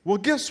 Well,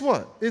 guess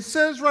what? It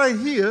says right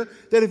here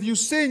that if you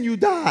sin, you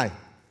die.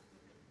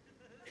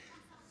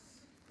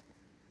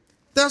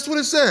 That's what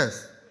it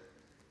says.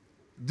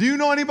 Do you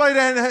know anybody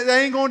that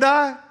ain't going to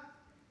die?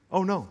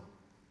 Oh, no.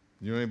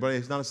 You know anybody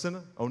that's not a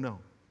sinner? Oh, no.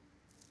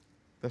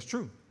 That's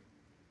true.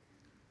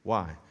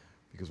 Why?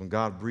 Because when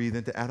God breathed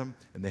into Adam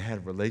and they had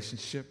a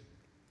relationship,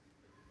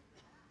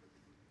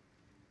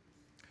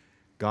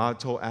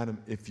 God told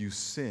Adam, if you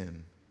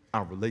sin,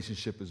 our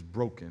relationship is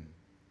broken.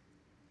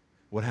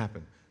 What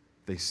happened?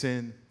 They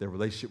sinned, their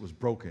relationship was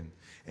broken,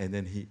 and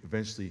then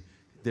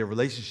their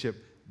relationship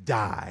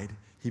died.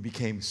 He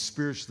became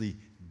spiritually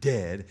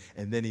dead,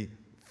 and then he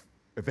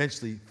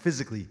eventually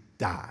physically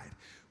died.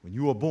 When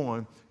you were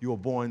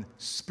born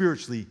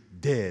spiritually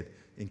dead,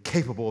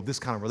 incapable of this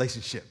kind of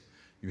relationship.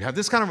 You have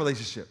this kind of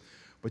relationship,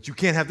 but you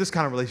can't have this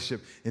kind of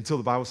relationship until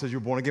the Bible says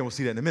you're born again. We'll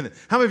see that in a minute.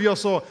 How many of y'all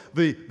saw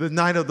the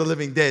Night of the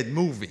Living Dead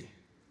movie?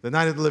 The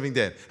Night of the Living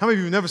Dead. How many of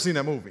you have never seen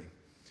that movie?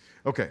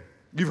 Okay.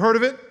 You've heard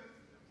of it?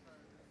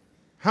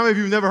 How many of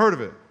you have never heard of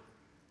it?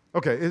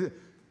 Okay.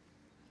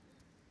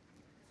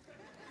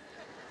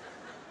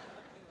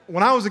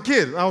 When I was a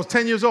kid, I was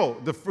 10 years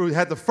old, we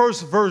had the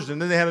first version,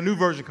 then they had a new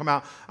version come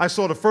out. I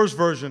saw the first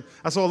version.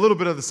 I saw a little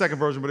bit of the second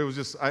version, but it was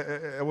just,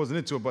 I wasn't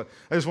into it, but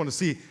I just wanted to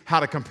see how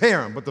to compare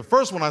them. But the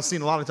first one I've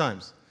seen a lot of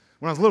times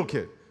when I was a little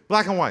kid,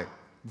 black and white,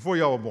 before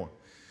y'all were born.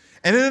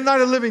 And in the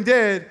Night of the Living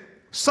Dead,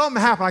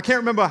 something happened. I can't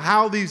remember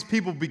how these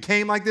people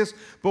became like this,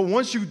 but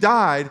once you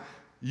died,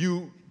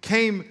 you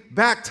came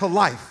back to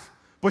life,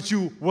 but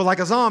you were like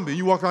a zombie.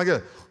 You walked around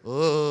like this.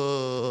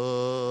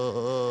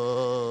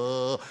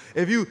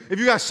 If you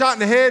got shot in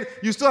the head,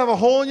 you still have a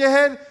hole in your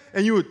head,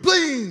 and you would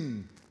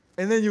bling,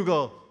 and then you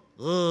go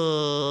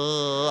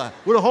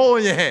with a hole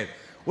in your head.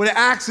 with an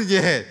axe in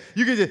your head.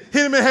 You can just hit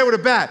them in the head with a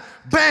bat.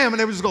 Bam, and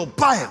they would just go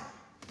bam.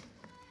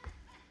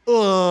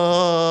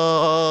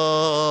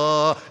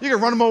 You can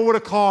run them over with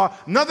a car.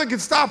 Nothing can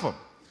stop them.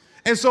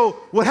 And so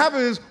what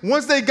happened is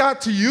once they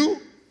got to you,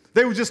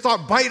 they would just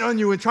start biting on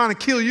you and trying to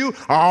kill you.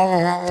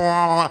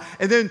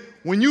 And then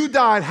when you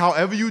died,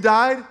 however you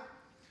died,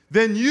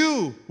 then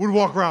you would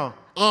walk around.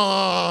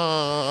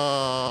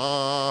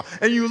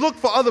 And you look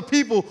for other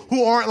people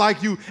who aren't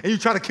like you, and you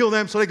try to kill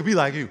them so they can be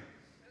like you.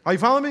 Are you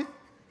following me?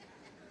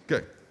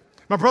 Good.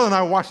 My brother and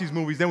I would watch these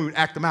movies, then we would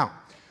act them out.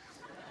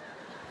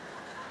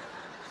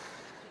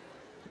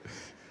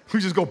 We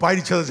just go bite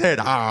each other's head.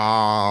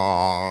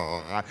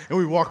 And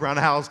we walk around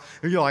the house,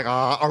 and you're like,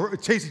 or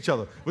chase each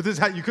other. With this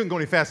hat, you couldn't go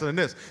any faster than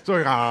this. So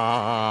like,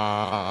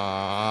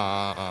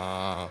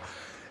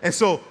 And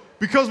so,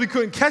 because we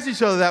couldn't catch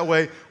each other that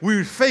way, we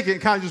would fake it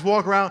and kind of just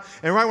walk around.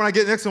 And right when I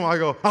get next to him, I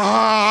go,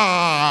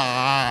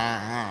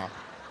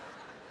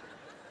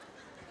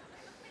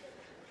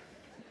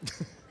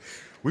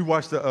 We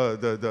watched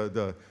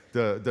the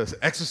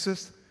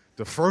Exorcist,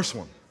 the first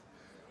one.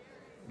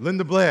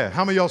 Linda Blair.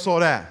 How many of y'all saw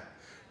that?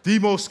 The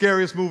most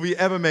scariest movie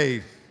ever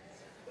made.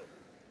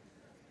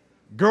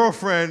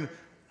 Girlfriend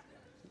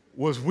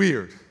was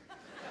weird.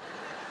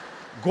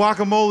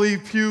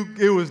 Guacamole, puke,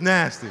 it was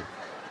nasty.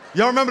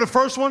 Y'all remember the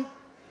first one?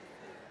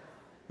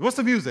 What's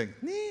the music?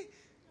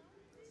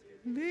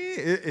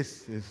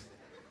 It's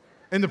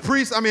and the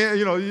priest, I mean,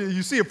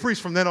 you see a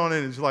priest from then on in,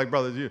 and it's like,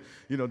 brother,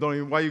 you don't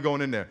even, why are you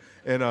going in there?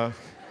 And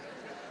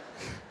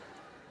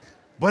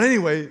but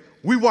anyway,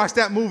 we watched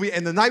that movie,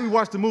 and the night we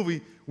watched the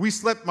movie,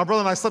 my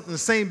brother and I slept in the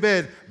same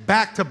bed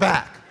back to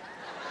back.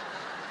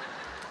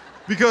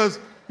 Because,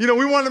 we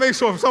wanted to make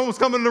sure if someone was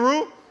coming in the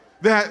room,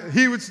 that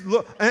he would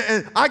look,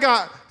 and I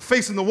got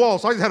facing the wall,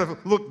 so I just had to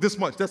look this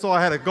much. That's all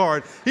I had to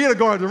guard. He had to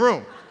guard the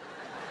room.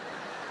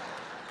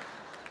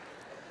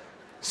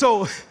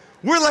 So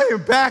we're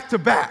laying back to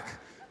back,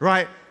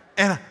 right?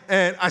 And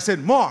I said,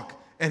 Mark,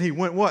 and he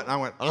went, what? And I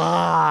went,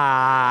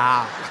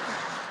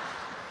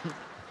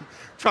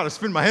 Trying to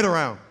spin my head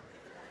around.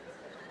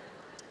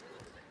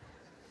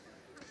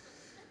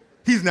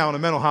 He's now in a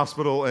mental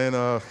hospital, and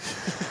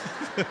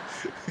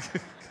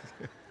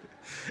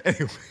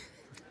anyway.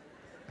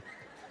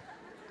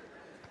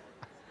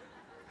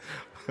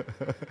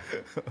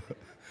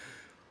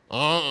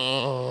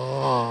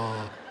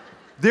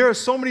 There are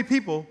so many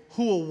people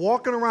who are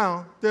walking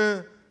around.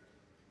 They're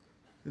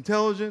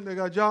intelligent, they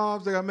got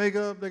jobs, they got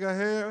makeup, they got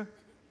hair.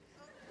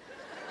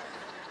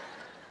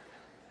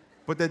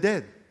 But they're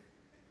dead.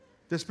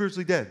 They're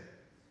spiritually dead.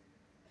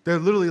 They're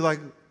literally like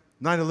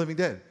Night of the Living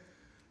Dead.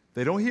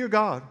 They don't hear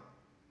God.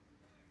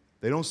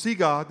 They don't see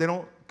God. They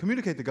don't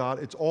communicate to God.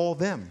 It's all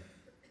them.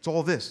 It's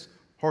all this.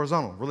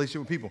 Horizontal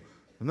relationship with people.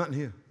 There's nothing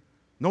here.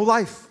 No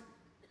life.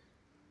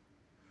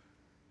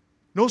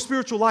 No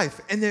spiritual life.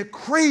 And they're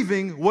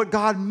craving what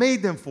God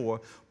made them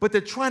for, but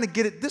they're trying to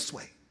get it this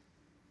way.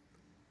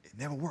 It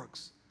never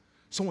works.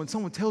 So when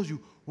someone tells you,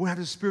 we're going to have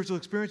this spiritual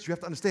experience, you have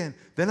to understand,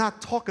 they're not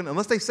talking,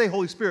 unless they say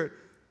Holy Spirit,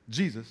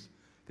 Jesus,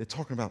 they're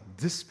talking about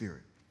this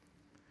spirit.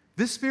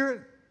 This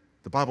spirit,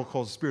 the Bible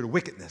calls the spirit of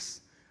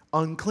wickedness,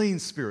 unclean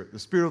spirit, the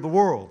spirit of the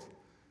world.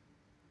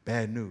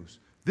 Bad news.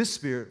 This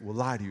spirit will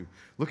lie to you.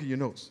 Look at your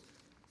notes.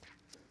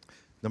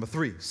 Number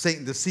 3,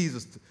 Satan deceives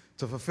us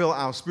to fulfill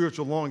our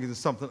spiritual longings in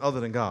something other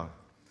than God.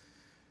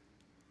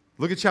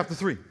 Look at chapter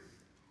 3.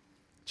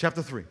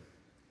 Chapter 3.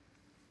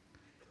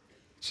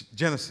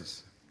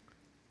 Genesis.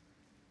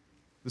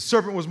 The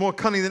serpent was more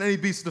cunning than any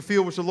beast of the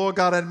field which the Lord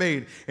God had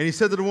made. And he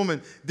said to the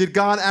woman, did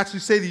God actually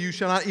say to you, you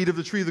shall not eat of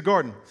the tree of the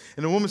garden?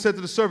 And the woman said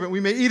to the serpent, we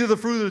may eat of the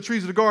fruit of the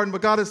trees of the garden,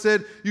 but God has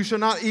said, you shall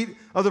not eat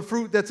of the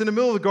fruit that's in the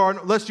middle of the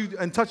garden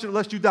and touch it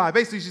lest you die.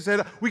 Basically, she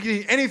said, we can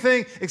eat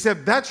anything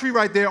except that tree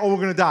right there or we're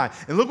going to die.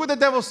 And look what the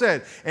devil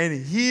said.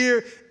 And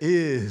here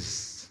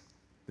is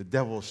the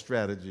devil's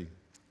strategy.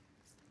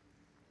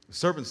 The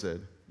serpent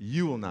said,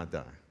 you will not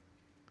die.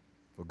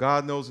 For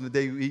God knows in the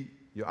day you eat,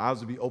 your eyes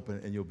will be open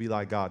and you'll be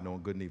like God,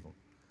 knowing good and evil.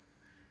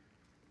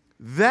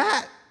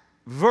 That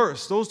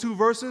verse, those 2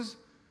 verses,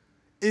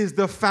 is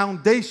the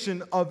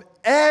foundation of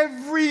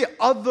every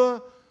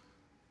other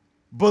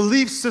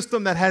belief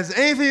system that has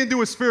anything to do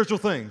with spiritual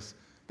things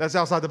that's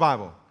outside the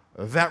Bible.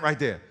 That right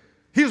there.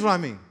 Here's what I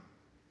mean.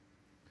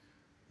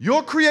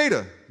 Your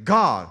creator,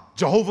 God,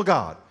 Jehovah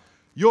God,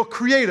 your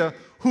creator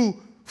who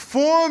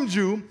formed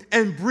you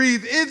and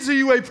breathed into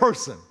you a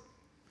person,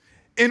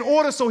 in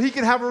order so he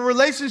can have a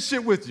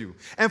relationship with you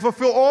and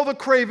fulfill all the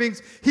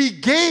cravings he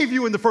gave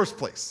you in the first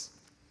place.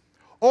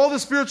 All the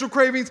spiritual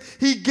cravings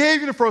he gave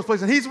you in the first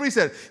place. And here's what he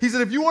said. He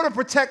said, if you want to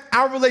protect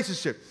our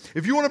relationship,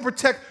 if you want to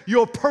protect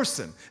your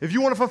person, if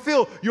you want to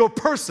fulfill your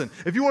person,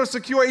 if you want to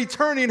secure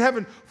eternity in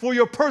heaven for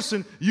your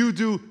person, you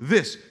do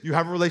this. You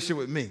have a relationship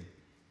with me.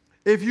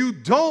 If you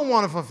don't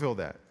want to fulfill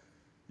that,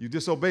 you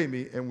disobey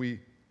me and we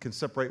can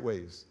separate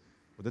ways.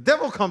 But the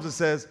devil comes and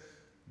says,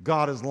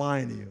 God is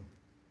lying to you.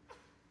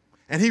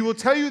 And he will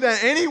tell you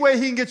that any way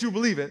he can get you to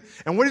believe it.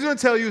 And what he's going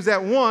to tell you is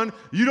that, 1,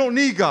 you don't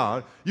need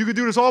God. You can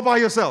do this all by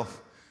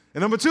yourself.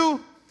 And number 2,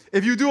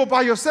 If you do it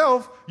by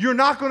yourself, you're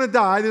not going to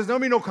die. There's going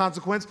to be no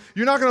consequence.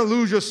 You're not going to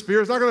lose your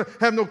spirit. It's not going to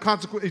have no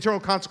eternal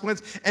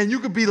consequence. And you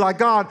could be like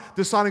God,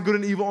 deciding good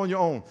and evil on your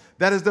own.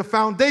 That is the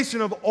foundation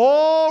of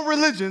all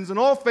religions and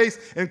all faiths,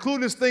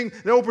 including this thing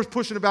that Oprah's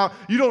pushing about.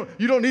 You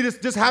don't need to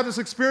just have this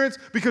experience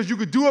because you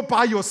could do it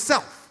by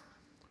yourself.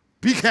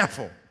 Be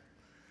careful.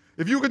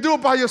 If you could do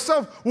it by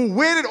yourself, well,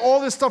 where did all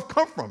this stuff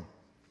come from?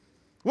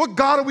 What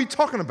God are we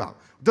talking about?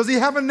 Does he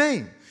have a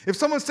name? If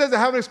someone says they're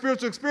having a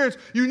spiritual experience,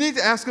 you need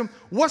to ask them,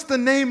 what's the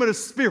name of the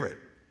Spirit?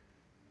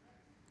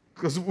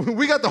 Because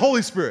we got the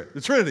Holy Spirit,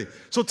 the Trinity.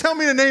 So tell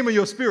me the name of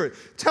your spirit.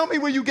 Tell me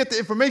where you get the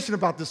information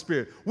about the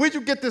Spirit. Where'd you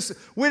get this?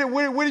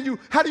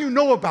 How do you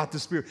know about the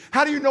Spirit?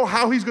 How do you know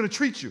how he's going to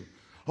treat you?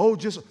 Oh,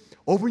 just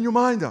open your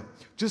mind up.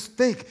 Just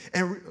think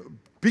and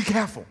be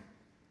careful.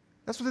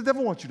 That's what the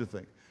devil wants you to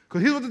think.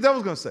 Because here's what the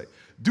devil's going to say.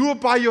 Do it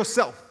by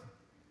yourself.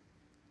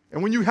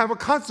 And when you have a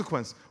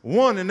consequence,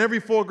 1 in every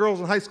 4 girls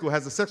in high school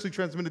has a sexually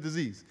transmitted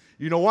disease.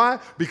 You know why?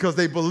 Because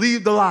they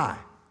believe the lie.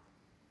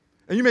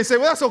 And you may say,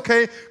 well, that's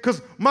okay,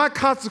 because my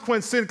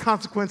sin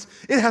consequence,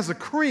 it has a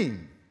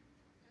cream.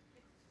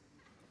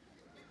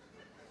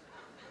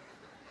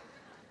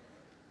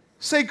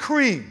 Say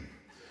cream.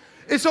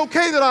 It's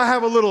okay that I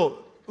have a little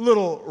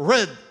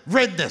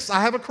redness. I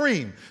have a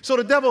cream. So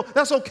the devil,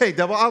 that's okay,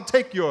 devil. I'll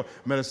take your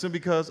medicine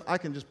because I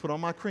can just put on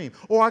my cream.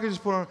 Or I can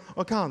just put on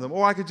a condom.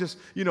 Or I could just,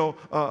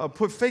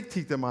 put fake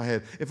teeth in my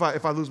head if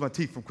I lose my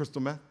teeth from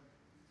crystal meth.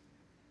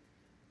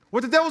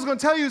 What the devil's going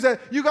to tell you is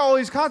that you got all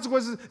these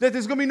consequences, that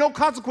there's going to be no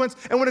consequence.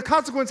 And when the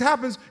consequence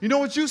happens, you know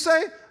what you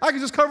say? I can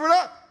just cover it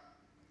up.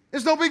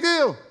 It's no big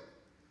deal.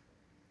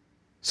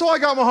 So I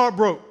got my heart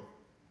broke.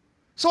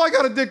 So I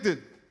got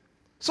addicted.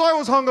 So I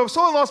was hung up.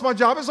 So I lost my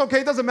job. It's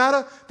okay. It doesn't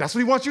matter. That's what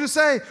he wants you to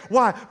say.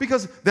 Why?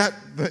 Because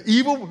the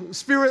evil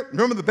spirit,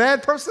 remember the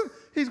bad person?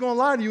 He's going to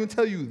lie to you and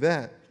tell you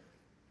that.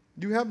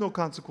 You have no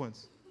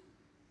consequence.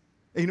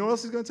 And you know what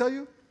else he's going to tell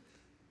you?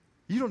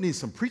 You don't need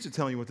some preacher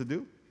telling you what to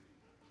do.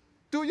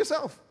 Do it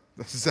yourself.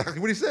 That's exactly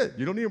what he said.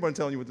 You don't need anybody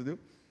telling you what to do.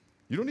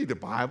 You don't need the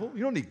Bible.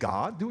 You don't need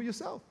God. Do it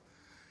yourself.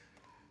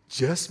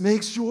 Just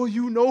make sure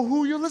you know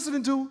who you're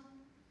listening to.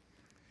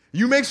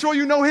 You make sure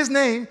you know his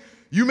name.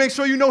 You make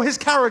sure you know his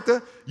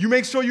character. You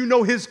make sure you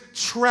know his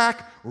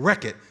track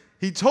record.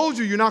 He told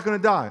you you're not going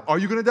to die. Are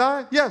you going to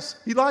die? Yes.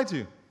 He lied to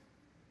you.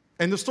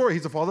 End of story.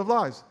 He's the father of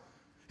lies.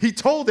 He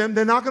told them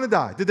they're not going to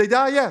die. Did they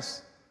die?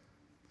 Yes.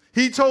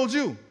 He told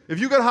you if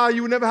you got high,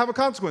 you would never have a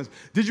consequence.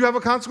 Did you have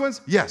a consequence?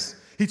 Yes.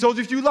 He told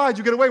you if you lied,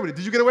 you get away with it.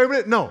 Did you get away with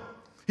it? No.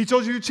 He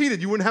told you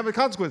cheated, you wouldn't have a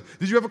consequence.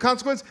 Did you have a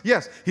consequence?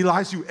 Yes. He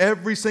lies to you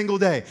every single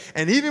day.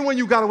 And even when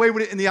you got away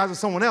with it in the eyes of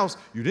someone else,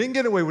 you didn't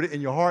get away with it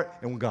in your heart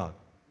and with God.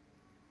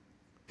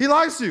 He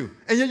lies to you.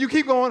 And yet you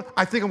keep going,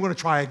 I think I'm going to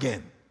try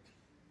again.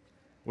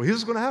 Well, here's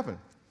what's going to happen.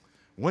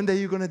 One day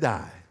you're going to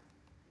die.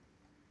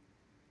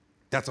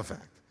 That's a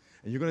fact.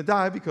 And you're going to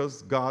die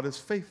because God is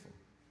faithful.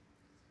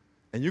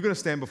 And you're going to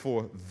stand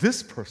before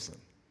this person,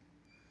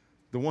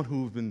 the one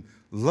who's been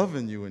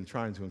loving you and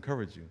trying to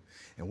encourage you.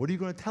 And what are you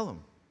going to tell him?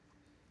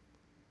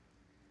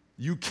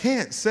 You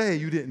can't say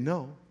you didn't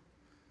know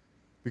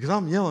because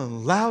I'm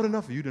yelling loud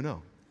enough for you to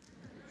know.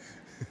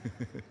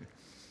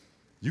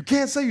 You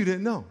can't say you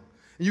didn't know.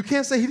 And you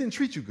can't say he didn't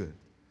treat you good.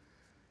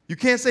 You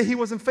can't say he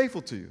wasn't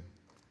faithful to you.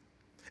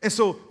 And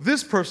so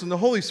this person, the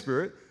Holy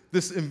Spirit,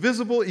 this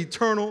invisible,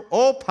 eternal,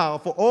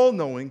 all-powerful,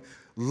 all-knowing,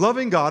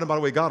 loving God, and by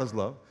the way, God is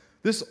love,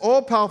 this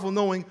all-powerful,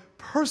 knowing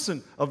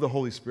person of the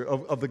Holy Spirit,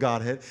 of the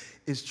Godhead,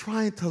 is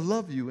trying to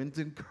love you and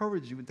to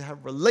encourage you and to have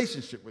a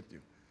relationship with you.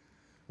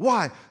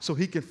 Why? So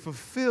he can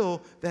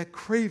fulfill that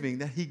craving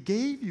that he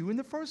gave you in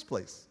the first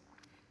place.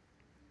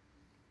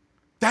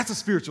 That's a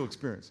spiritual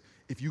experience.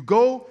 If you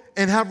go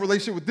and have a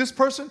relationship with this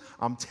person,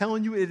 I'm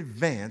telling you in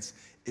advance,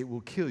 it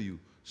will kill you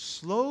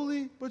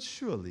slowly but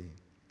surely.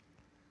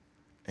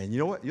 And you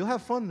know what? You'll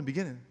have fun in the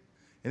beginning.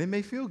 And it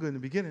may feel good in the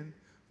beginning,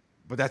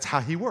 but that's how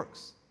he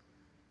works.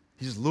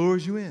 He just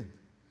lures you in.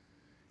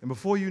 And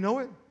before you know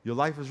it, your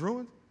life is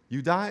ruined.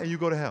 You die and you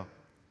go to hell.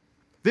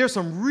 There are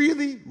some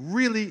really,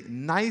 really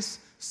nice,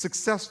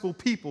 successful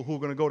people who are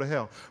going to go to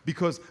hell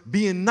because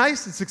being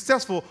nice and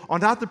successful are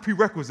not the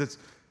prerequisites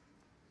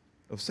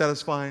of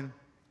satisfying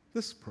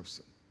this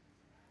person.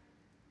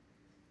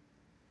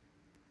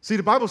 See,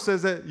 the Bible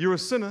says that you're a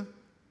sinner.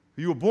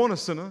 You were born a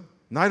sinner,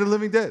 night of the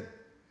living dead.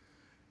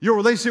 Your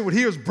relationship with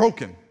Him is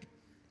broken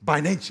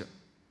by nature.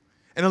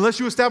 And unless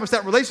you establish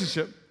that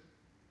relationship,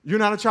 you're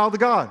not a child of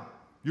God.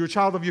 You're a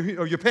child of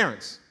your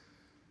parents.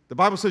 The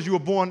Bible says you were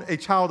born a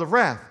child of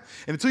wrath.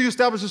 And until you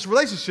establish this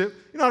relationship,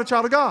 you're not a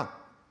child of God.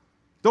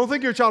 Don't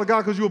think you're a child of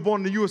God because you were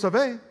born in the U.S. of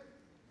A. You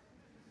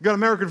got an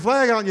American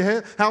flag out in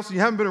your house and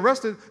you haven't been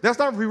arrested. That's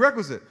not a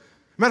prerequisite.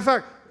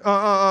 Matter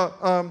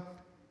of fact,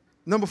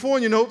 number 4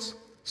 in your notes,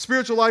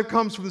 spiritual life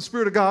comes from the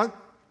Spirit of God.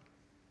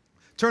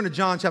 Turn to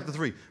John chapter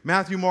 3.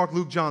 Matthew, Mark,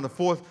 Luke, John, the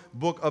 4th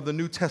book of the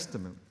New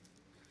Testament.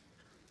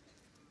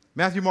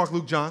 Matthew, Mark,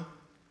 Luke, John.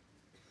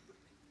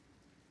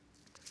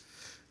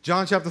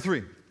 John chapter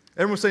 3.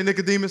 Everyone say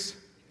Nicodemus.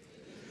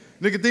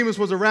 Nicodemus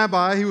was a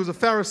rabbi. He was a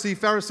Pharisee.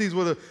 Pharisees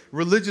were the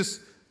religious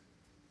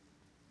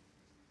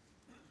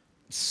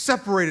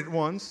separated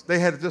ones. They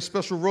had just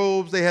special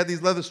robes. They had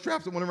these leather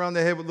straps that went around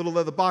their head with little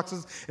leather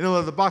boxes. In the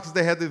leather boxes,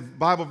 they had the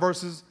Bible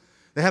verses.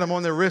 They had them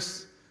on their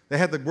wrists. They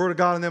had the Word of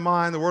God in their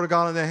mind, the Word of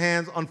God in their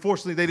hands.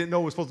 Unfortunately, they didn't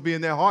know it was supposed to be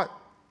in their heart.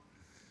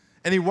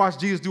 And he watched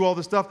Jesus do all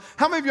this stuff.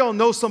 How many of y'all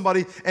know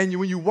somebody, and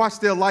when you watch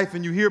their life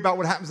and you hear about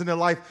what happens in their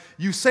life,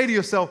 you say to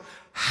yourself,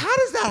 how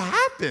does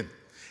that happen?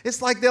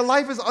 It's like their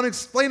life is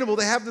unexplainable.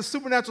 They have this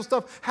supernatural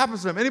stuff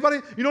happens to them. Anybody?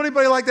 You know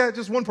anybody like that?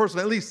 Just one person,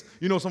 at least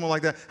you know someone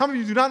like that. How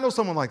many of you do not know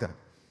someone like that?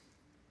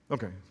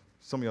 Okay.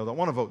 Some of y'all don't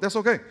want to vote. That's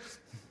okay.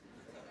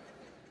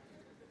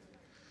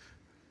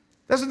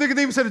 That's what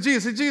Nicodemus said to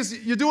Jesus. He said,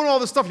 Jesus, you're doing all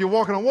this stuff. You're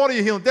walking on water.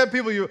 You're healing dead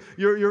people.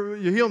 You're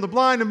healing the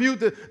blind, the mute,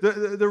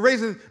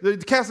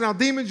 the casting out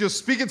demons. You're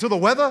speaking to the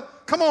weather.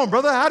 Come on,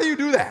 brother. How do you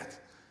do that?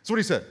 That's what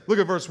he said. Look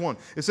at verse 1.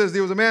 It says,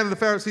 there was a man of the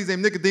Pharisees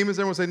named Nicodemus.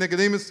 Everyone say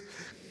Nicodemus.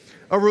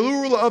 A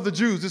ruler of the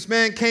Jews. This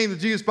man came to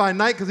Jesus by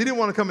night because he didn't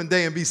want to come in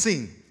day and be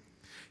seen.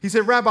 He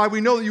said, Rabbi, we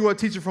know that you are a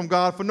teacher from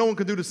God, for no one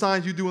can do the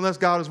signs you do unless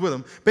God is with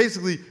him.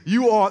 Basically,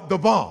 you are the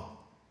bomb.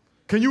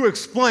 Can you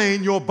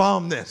explain your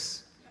bombness?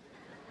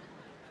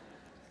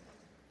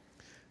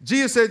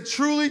 Jesus said,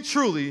 truly,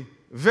 truly,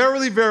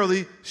 verily,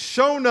 verily,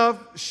 sure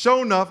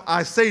enough,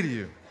 I say to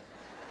you.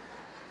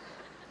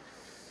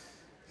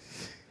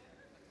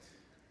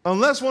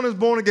 Unless one is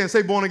born again,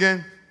 say born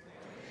again,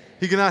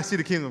 he cannot see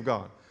the kingdom of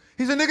God.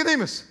 He said,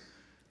 Nicodemus,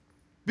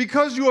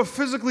 because you are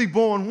physically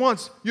born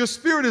once, your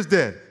spirit is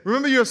dead.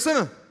 Remember, you're a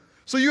sinner.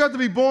 So you have to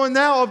be born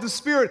now of the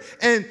Spirit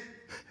and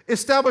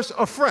establish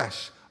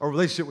afresh a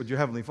relationship with your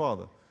Heavenly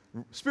Father,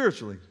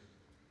 spiritually.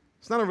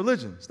 It's not a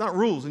religion. It's not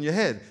rules in your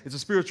head. It's a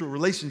spiritual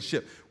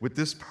relationship with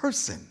this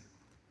person.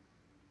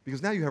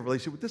 Because now you have a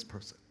relationship with this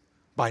person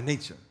by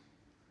nature.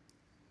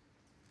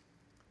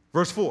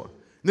 Verse 4.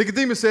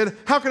 Nicodemus said,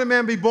 how can a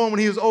man be born when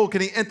he is old?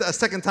 Can he enter a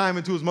second time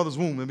into his mother's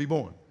womb and be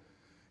born?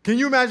 Can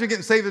you imagine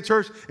getting saved at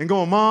church and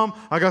going, Mom,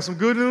 I got some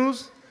good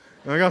news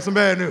and I got some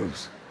bad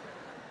news?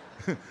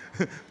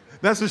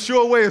 That's a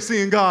sure way of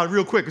seeing God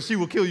real quick, because she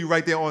will kill you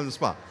right there on the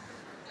spot.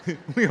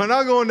 We are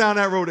not going down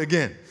that road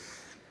again.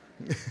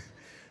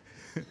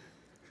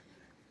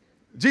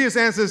 Jesus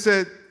answered and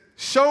said,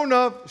 sure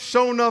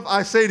enough,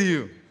 I say to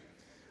you,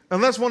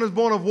 unless one is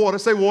born of water,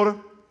 say water,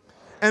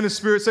 and the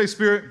Spirit, say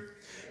Spirit,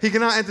 he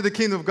cannot enter the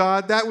kingdom of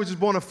God. That which is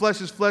born of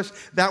flesh is flesh.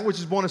 That which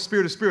is born of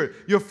spirit is spirit.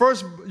 Your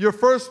first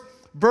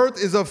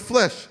birth is of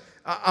flesh.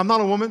 I'm not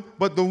a woman,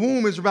 but the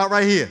womb is about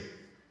right here.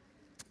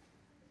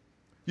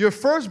 Your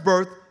first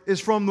birth is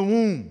from the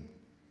womb.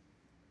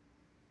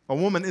 A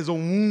woman is a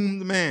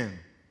wombed man,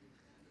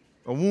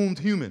 a wombed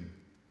human.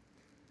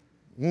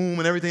 Womb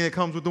and everything that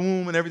comes with the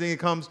womb and everything that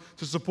comes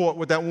to support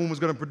what that womb is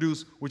going to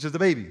produce, which is the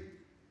baby.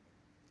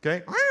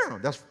 Okay?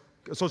 That's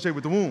associated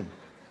with the womb.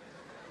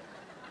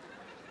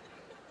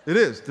 It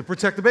is, to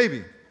protect the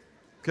baby.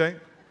 Okay?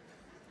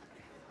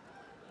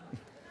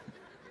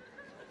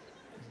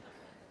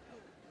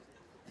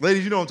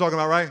 Ladies, you know what I'm talking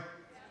about, right?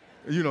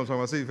 You know what I'm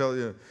talking about. See, fella,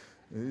 yeah.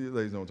 You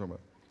ladies know what I'm talking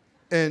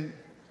about.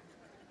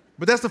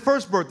 But that's the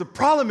first birth. The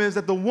problem is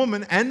that the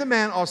woman and the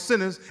man are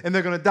sinners, and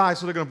they're going to die,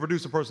 so they're going to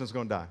produce a person that's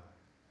going to die.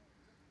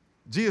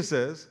 Jesus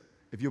says,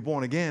 if you're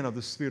born again of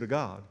the Spirit of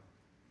God,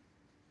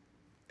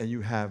 and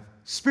you have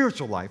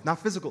spiritual life, not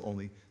physical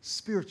only,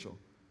 spiritual,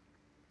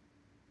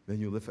 then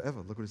you'll live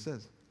forever. Look what it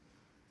says.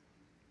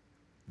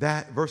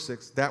 That, verse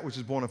 6, that which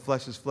is born of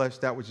flesh is flesh,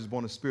 that which is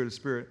born of spirit is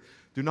spirit.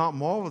 Do not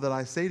marvel that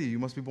I say to you, you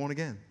must be born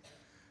again.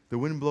 The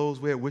wind blows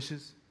where it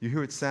wishes. You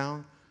hear its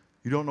sound.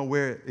 You don't know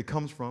where it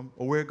comes from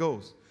or where it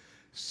goes.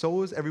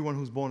 So is everyone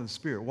who's born of the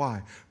Spirit.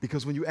 Why?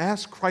 Because when you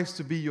ask Christ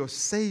to be your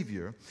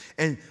Savior,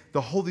 and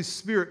the Holy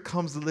Spirit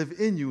comes to live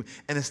in you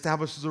and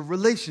establishes a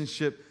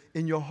relationship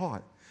in your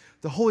heart,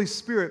 the Holy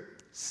Spirit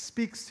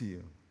speaks to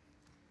you,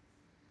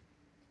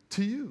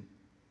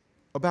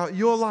 about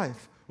your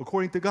life,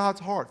 according to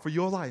God's heart for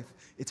your life.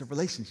 It's a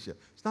relationship.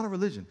 It's not a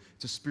religion.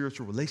 It's a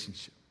spiritual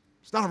relationship.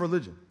 It's not a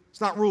religion. It's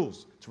not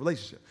rules. It's a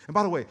relationship. And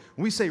by the way,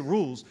 when we say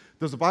rules,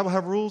 does the Bible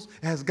have rules?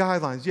 It has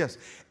guidelines. Yes.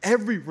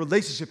 Every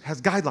relationship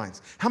has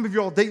guidelines. How many of you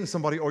are all dating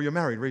somebody or you're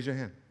married? Raise your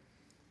hand.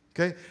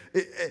 Okay?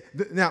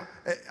 Now,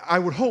 I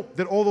would hope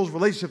that all those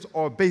relationships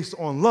are based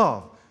on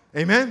love.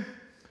 Amen?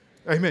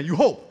 Amen. You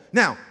hope.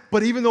 Now,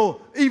 but even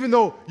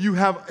though you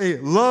have a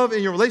love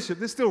in your relationship,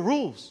 there's still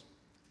rules.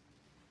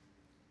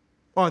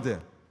 Aren't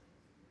there?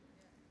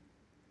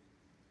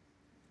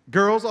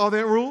 Girls, are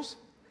there rules?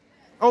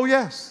 Oh,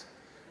 yes.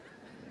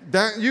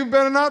 That you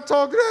better not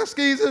talk to that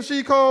skis if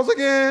she calls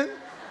again.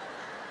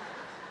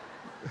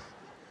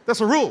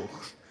 That's a rule.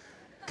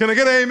 Can I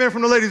get an amen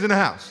from the ladies in the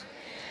house?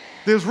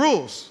 There's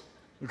rules.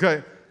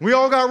 Okay? We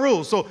all got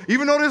rules. So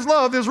even though there's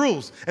love, there's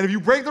rules. And if you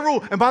break the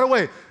rule, and by the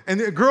way, and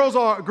the girls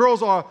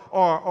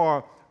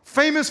are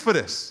famous for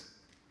this.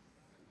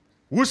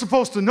 We're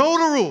supposed to know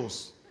the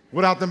rules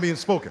without them being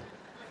spoken.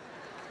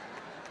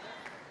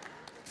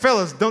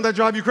 Fellas, don't that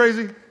drive you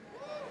crazy?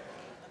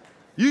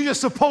 You're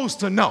just supposed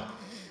to know.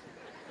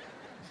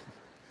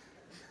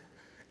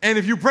 And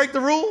if you break the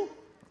rule,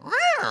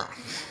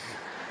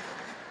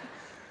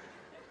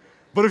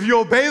 but if you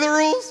obey the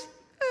rules,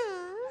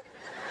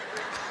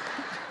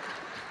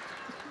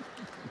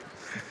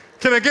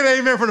 Can I get an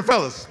amen from the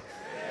fellas?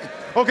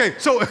 Okay,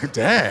 so,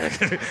 dang.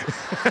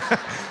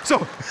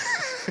 So,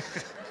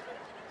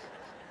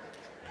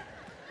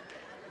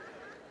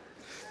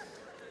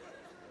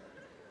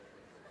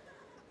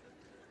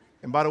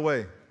 and by the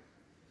way,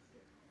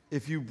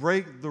 if you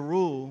break the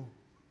rule,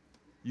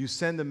 you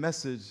send a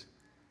message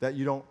that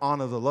you don't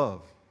honor the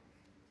love.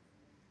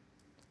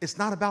 It's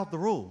not about the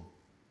rule.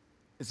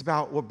 It's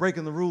about what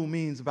breaking the rule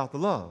means about the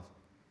love.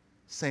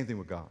 Same thing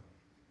with God.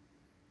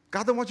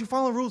 God doesn't want you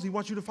following rules. He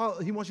wants you to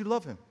follow. He wants you to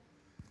love him.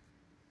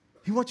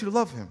 He wants you to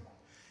love him.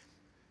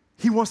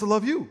 He wants to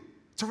love you.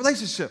 It's a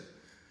relationship.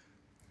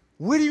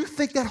 Where do you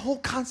think that whole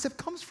concept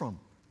comes from?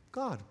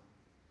 God.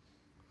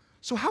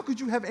 So how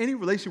could you have any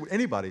relationship with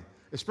anybody,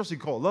 especially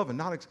called love, and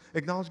not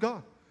acknowledge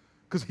God?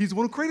 Because he's the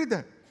one who created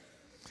that.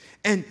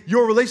 And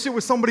your relationship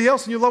with somebody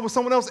else and your love with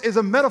someone else is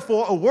a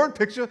metaphor, a word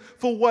picture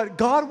for what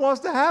God wants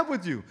to have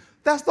with you.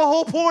 That's the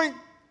whole point.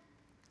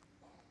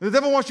 The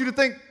devil wants you to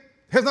think,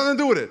 has nothing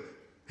to do with it.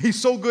 He's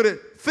so good at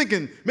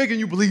thinking, making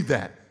you believe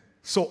that.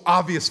 So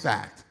obvious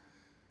fact.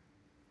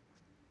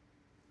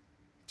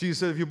 Jesus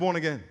said, if you're born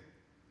again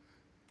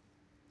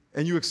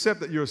and you accept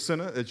that you're a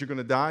sinner, that you're going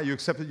to die, you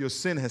accept that your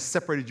sin has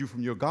separated you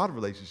from your God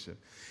relationship,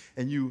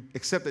 and you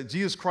accept that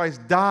Jesus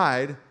Christ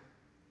died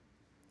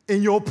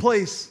in your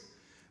place,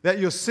 that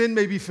your sin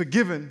may be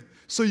forgiven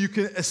so you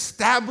can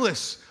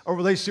establish a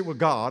relationship with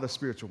God, a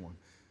spiritual one.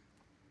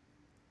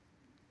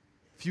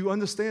 If you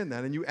understand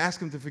that and you ask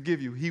him to forgive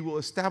you, he will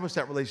establish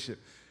that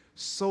relationship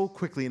so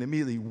quickly and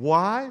immediately.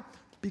 Why?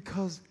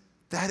 Because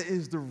that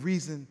is the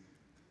reason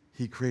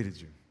he created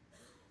you.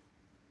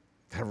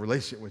 To have a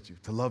relationship with you,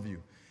 to love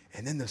you.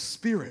 And then the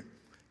Spirit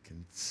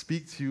can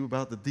speak to you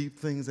about the deep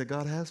things that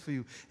God has for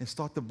you and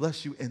start to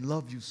bless you and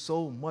love you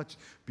so much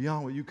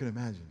beyond what you can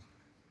imagine.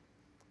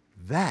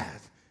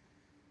 That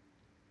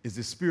is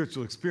the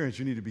spiritual experience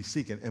you need to be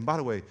seeking. And by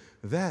the way,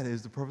 that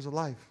is the purpose of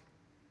life.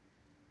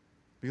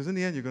 Because in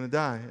the end, you're going to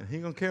die, and he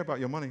ain't going to care about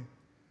your money,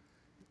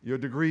 your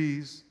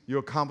degrees, your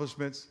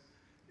accomplishments.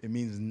 It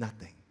means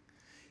nothing.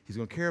 He's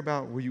going to care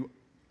about were you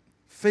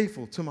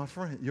faithful to my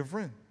friend, your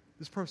friend,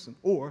 this person,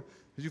 or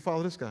did you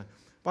follow this guy?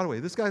 By the way,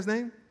 this guy's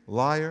name,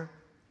 liar,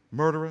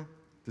 murderer,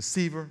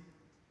 deceiver,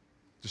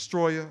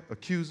 destroyer,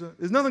 accuser.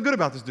 There's nothing good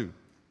about this dude.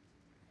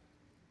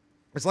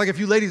 It's like if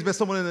you ladies met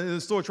someone in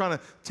the store trying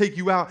to take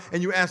you out,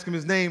 and you ask him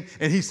his name,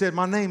 and he said,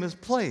 my name is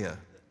Player.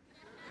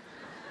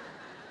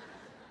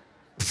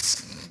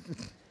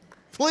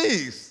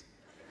 Please.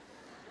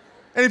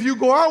 And if you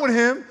go out with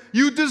him,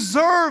 you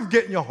deserve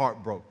getting your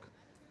heart broke.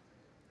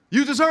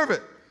 You deserve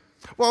it.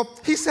 Well,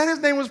 he said his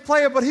name was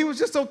Player, but he was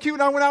just so cute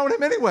and I went out with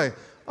him anyway.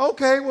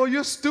 Okay, well,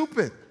 you're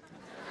stupid.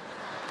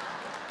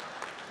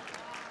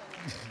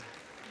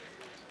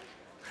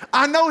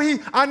 I know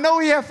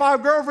he had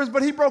 5 girlfriends,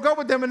 but he broke up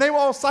with them and they were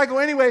all psycho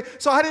anyway,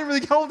 so I didn't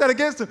really hold that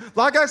against him.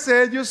 Like I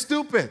said, you're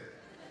stupid.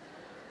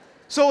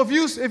 So if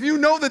you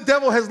know the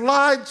devil has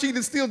lied,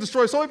 cheated, stealed,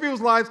 destroyed so many people's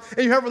lives,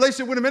 and you have a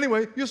relationship with him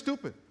anyway, you're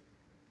stupid.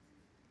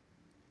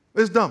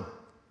 It's dumb.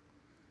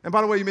 And by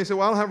the way, you may say,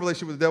 well, I don't have a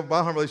relationship with the devil, but I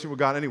don't have a relationship with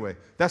God anyway.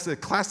 That's a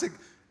classic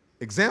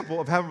example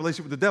of having a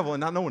relationship with the devil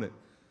and not knowing it.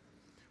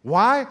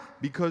 Why?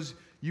 Because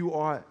you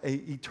are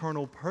an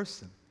eternal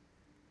person.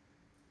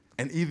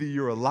 And either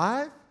you're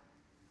alive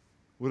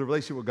with a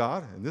relationship with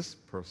God and this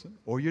person,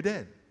 or you're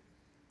dead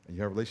and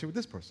you have a relationship with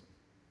this person.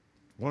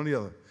 One or the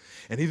other.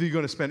 And either you're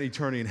going to spend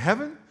eternity in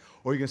heaven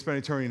or you're going to spend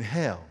eternity in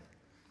hell.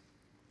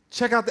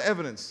 Check out the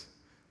evidence.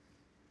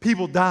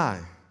 People die.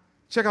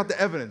 Check out the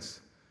evidence.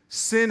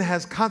 Sin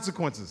has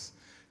consequences.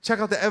 Check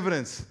out the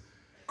evidence.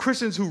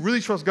 Christians who really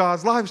trust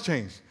God's lives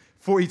change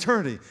for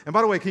eternity. And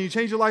by the way, can you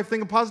change your life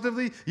thinking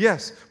positively?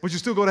 Yes, but you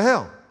still go to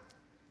hell.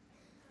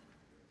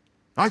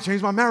 I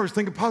changed my marriage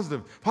thinking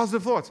positive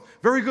thoughts.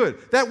 Very good.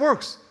 That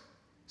works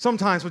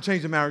sometimes for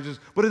changing marriages,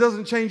 but it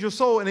doesn't change your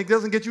soul and it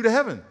doesn't get you to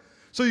heaven.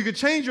 So you can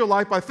change your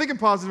life by thinking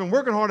positive and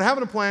working hard and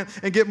having a plan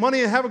and get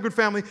money and have a good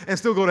family and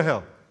still go to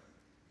hell.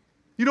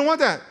 You don't want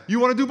that. You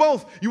want to do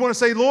both. You want to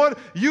say, Lord,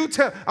 I want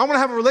to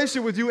have a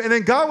relationship with you, and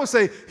then God will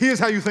say, here's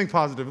how you think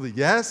positively.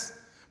 Yes,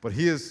 but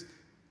here's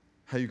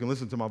how you can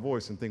listen to my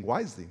voice and think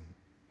wisely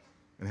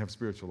and have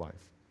spiritual life.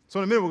 So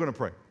in a minute, we're going to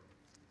pray.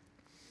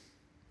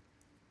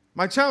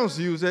 My challenge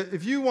to you is that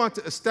if you want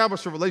to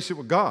establish a relationship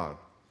with God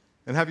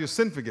and have your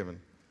sin forgiven,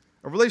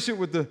 a relationship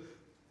with the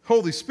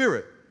Holy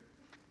Spirit,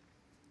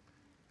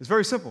 it's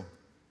very simple.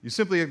 You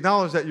simply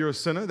acknowledge that you're a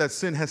sinner, that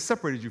sin has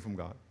separated you from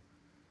God.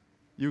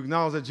 You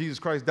acknowledge that Jesus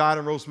Christ died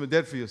and rose from the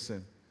dead for your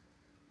sin.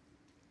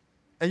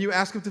 And you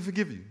ask him to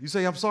forgive you. You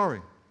say, I'm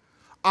sorry.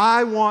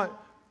 I want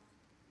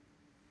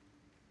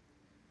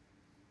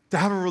to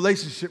have a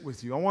relationship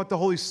with you. I want the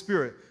Holy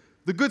Spirit,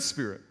 the good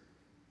Spirit,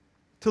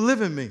 to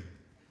live in me.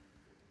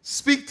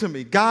 Speak to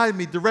me, guide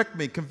me, direct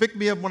me, convict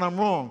me of when I'm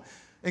wrong,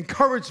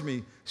 encourage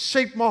me,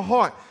 shape my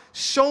heart,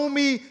 show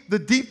me the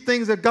deep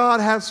things that God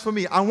has for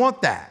me. I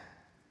want that.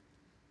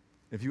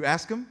 If you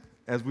ask him,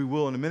 as we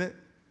will in a minute,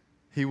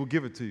 he will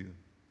give it to you.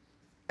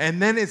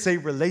 And then it's a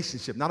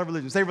relationship, not a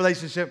religion. Say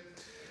relationship.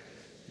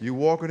 You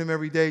walk with him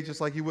every day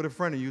just like you would a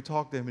friend, and you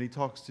talk to him and he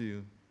talks to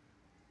you.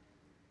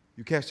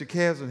 You cast your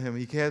cares on him,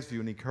 he cares for you,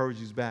 and he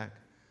encourages you back.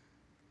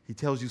 He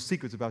tells you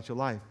secrets about your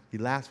life. He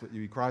laughs with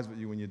you. He cries with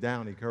you when you're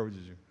down. He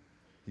encourages you.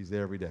 He's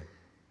there every day.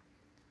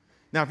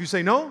 Now, if you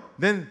say no,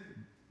 then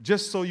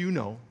just so you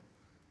know,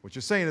 what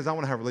you're saying is, I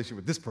want to have a relationship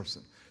with this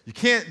person. You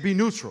can't be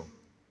neutral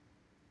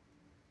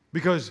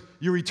because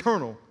you're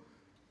eternal.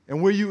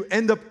 And where you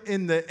end up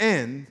in the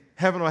end,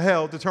 heaven or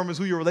hell, determines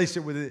who your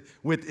relationship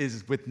with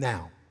is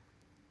now.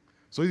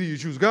 So either you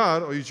choose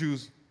God or you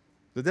choose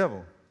the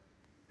devil,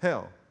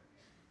 hell.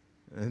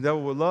 And the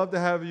devil would love to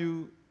have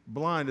you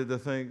blinded to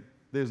think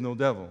there's no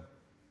devil.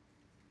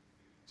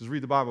 Just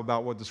read the Bible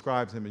about what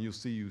describes him, and you'll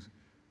see you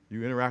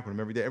interact with him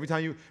every day. Every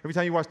time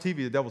you watch TV,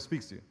 the devil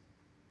speaks to you.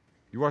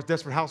 You watch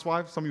Desperate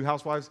Housewives, some of you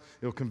housewives,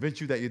 it'll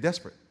convince you that you're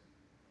desperate.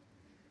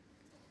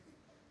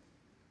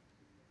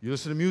 You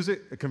listen to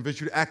music, it'll convince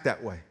you to act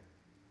that way.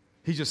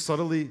 He just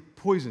subtly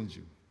poisons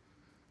you.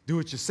 Do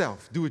it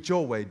yourself. Do it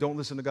your way. Don't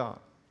listen to God.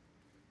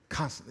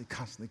 Constantly,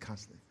 constantly,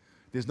 constantly.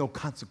 There's no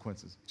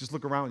consequences. Just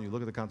look around you.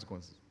 Look at the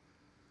consequences.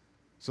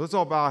 So let's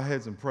all bow our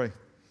heads and pray.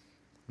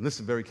 And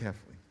listen very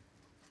carefully.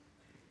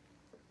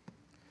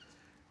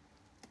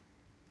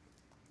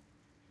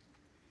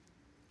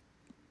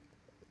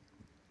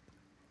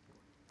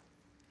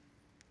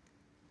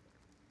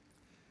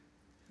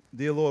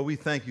 Dear Lord, we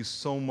thank you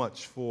so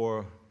much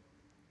for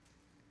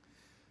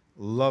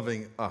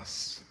loving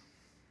us.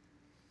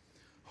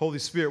 Holy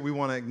Spirit, we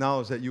want to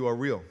acknowledge that you are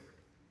real.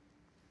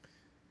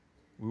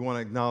 We want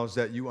to acknowledge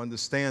that you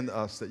understand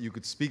us, that you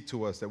could speak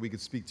to us, that we could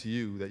speak to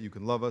you, that you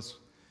can love us,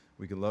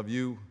 we can love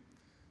you,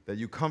 that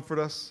you comfort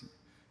us,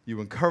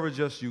 you encourage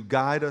us, you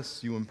guide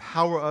us, you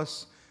empower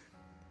us,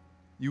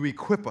 you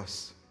equip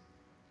us.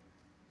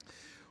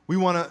 We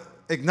want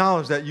to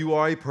acknowledge that you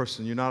are a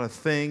person. You're not a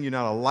thing. You're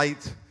not a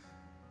light.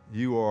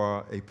 You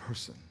are a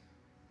person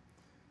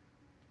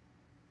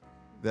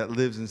that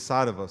lives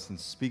inside of us and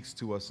speaks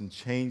to us and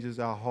changes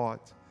our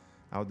heart,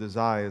 our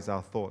desires,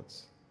 our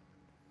thoughts.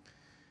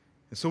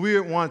 And so we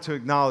want to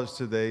acknowledge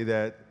today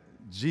that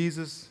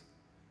Jesus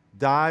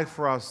died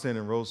for our sin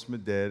and rose from the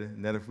dead,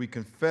 and that if we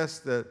confess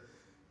that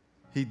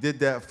he did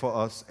that for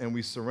us and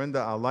we surrender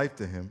our life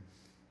to him,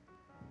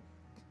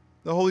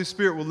 the Holy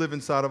Spirit will live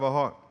inside of our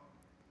heart,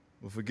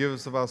 will forgive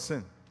us of our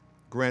sin,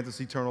 grant us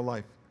eternal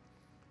life,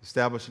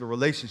 establish a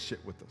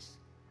relationship with us.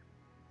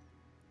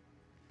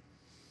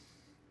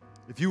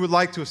 If you would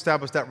like to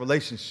establish that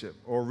relationship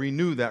or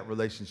renew that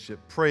relationship,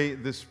 pray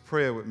this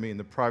prayer with me in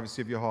the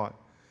privacy of your heart.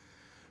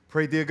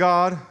 Pray, dear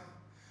God,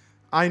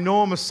 I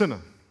know I'm a sinner,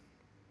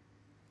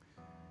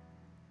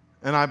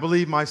 and I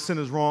believe my sin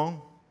is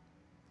wrong,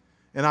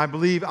 and I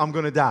believe I'm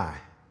going to die,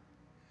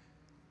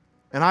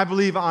 and I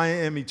believe I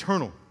am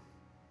eternal.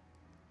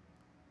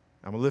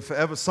 I'm going to live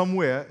forever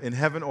somewhere in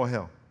heaven or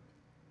hell.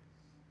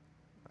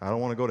 I don't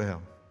want to go to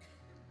hell,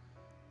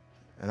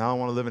 and I don't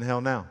want to live in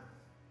hell now.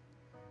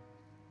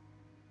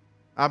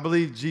 I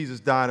believe Jesus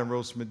died and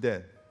rose from the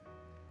dead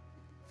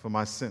for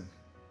my sin.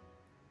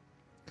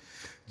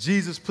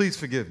 Jesus, please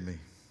forgive me.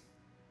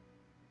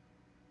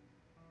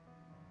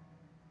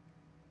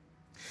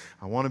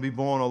 I want to be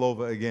born all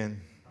over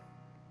again,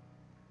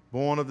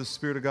 born of the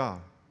Spirit of God.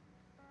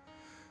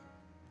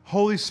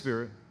 Holy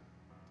Spirit,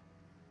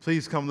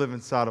 please come live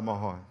inside of my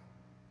heart.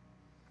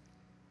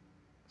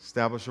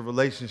 Establish a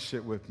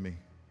relationship with me.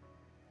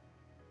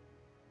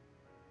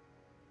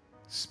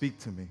 Speak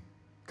to me.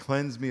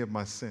 Cleanse me of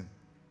my sin.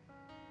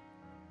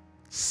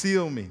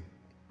 Seal me.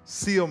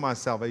 Seal my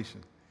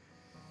salvation.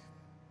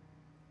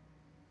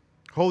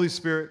 Holy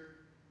Spirit,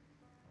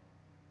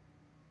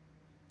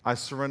 I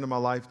surrender my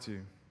life to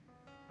you.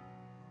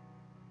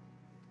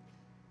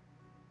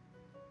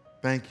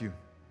 Thank you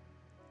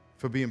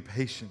for being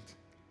patient.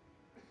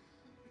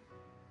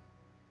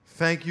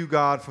 Thank you,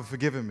 God, for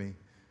forgiving me.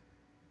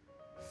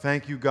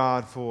 Thank you,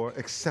 God, for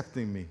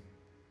accepting me.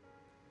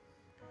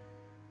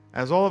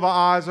 As all of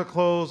our eyes are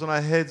closed and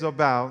our heads are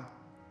bowed,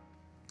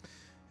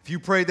 if you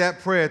prayed that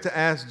prayer to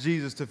ask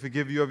Jesus to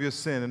forgive you of your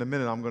sin, in a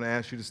minute I'm going to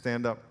ask you to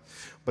stand up.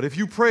 But if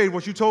you prayed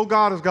what you told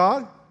God is,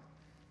 God,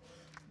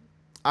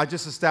 I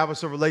just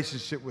established a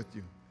relationship with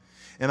you.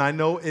 And I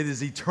know it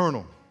is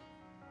eternal.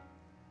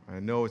 I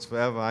know it's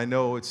forever. I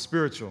know it's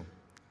spiritual.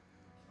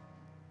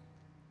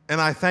 And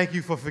I thank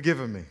you for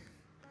forgiving me.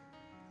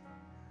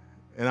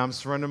 And I'm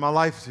surrendering my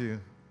life to you.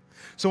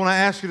 So when I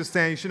ask you to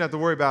stand, you shouldn't have to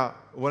worry about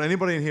what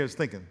anybody in here is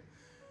thinking.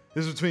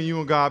 This is between you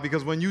and God,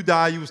 because when you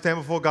die, you will stand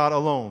before God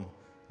alone.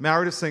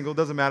 Married or single,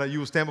 doesn't matter. You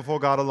will stand before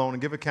God alone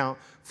and give account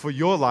for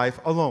your life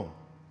alone.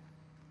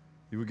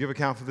 You will give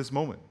account for this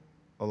moment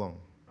alone.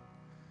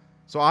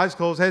 So eyes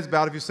closed, heads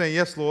bowed. If you're saying,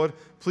 yes, Lord,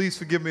 please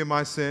forgive me of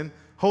my sin.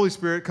 Holy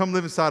Spirit, come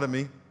live inside of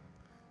me.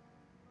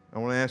 I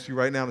want to ask you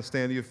right now to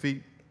stand to your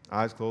feet.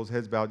 Eyes closed,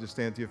 heads bowed, just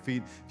stand to your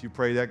feet. If you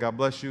pray that, God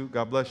bless you,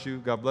 God bless you,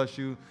 God bless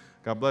you,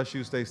 God bless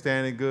you. Stay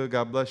standing good.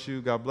 God bless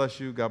you, God bless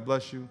you, God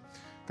bless you,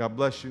 God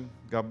bless you,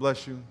 God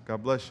bless you,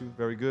 God bless you.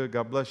 Very good,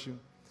 God bless you,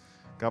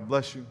 God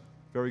bless you.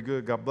 Very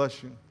good, God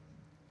bless you,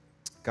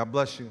 God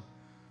bless you.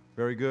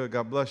 Very good,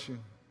 God bless you,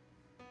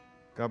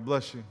 God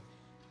bless you.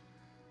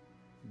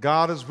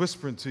 God is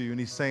whispering to you, and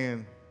he's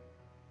saying,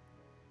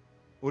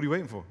 What are you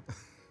waiting for?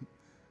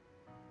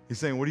 He's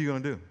saying, what are you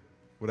going to do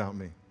without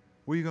me?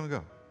 Where are you going to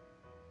go?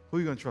 Who are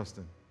you going to trust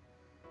in?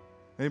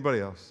 Anybody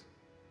else?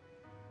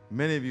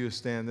 Many of you are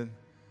standing.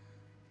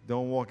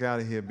 Don't walk out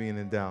of here being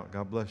in doubt.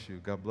 God bless you.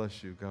 God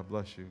bless you. God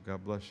bless you.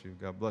 God bless you.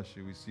 God bless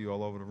you. We see you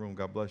all over the room.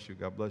 God bless you.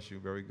 God bless you.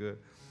 Very good.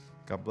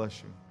 God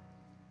bless you.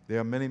 There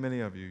are many, many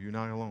of you. You're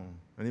not alone.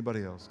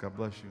 Anybody else? God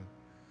bless you.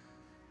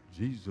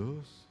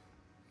 Jesus.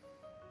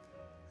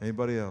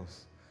 Anybody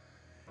else?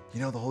 You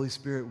know, the Holy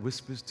Spirit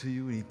whispers to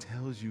you and he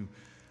tells you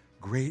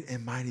great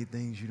and mighty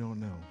things you don't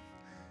know.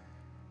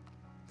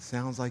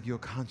 Sounds like your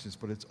conscience,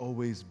 but it's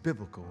always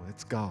biblical.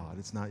 It's God.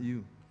 It's not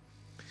you.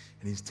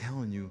 And he's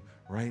telling you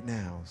right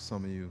now,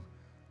 some of you,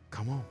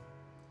 come on,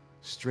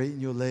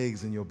 straighten your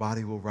legs and your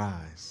body will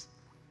rise.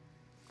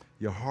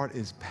 Your heart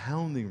is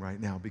pounding right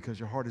now because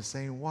your heart is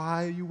saying,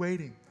 why are you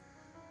waiting?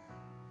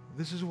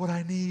 This is what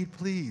I need,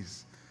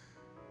 please.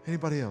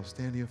 Anybody else?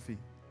 Stand to your feet.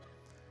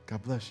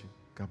 God bless you.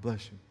 God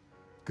bless you.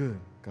 Good.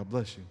 God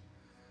bless you.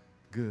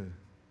 Good.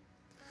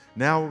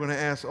 Now we're going to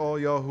ask all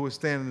y'all who are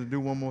standing to do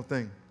one more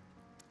thing.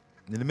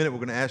 In a minute, we're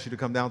going to ask you to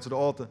come down to the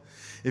altar.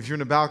 If you're in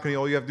the balcony,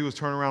 all you have to do is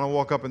turn around and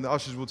walk up, and the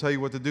ushers will tell you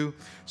what to do.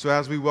 So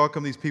as we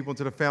welcome these people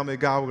into the family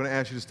of God, we're going to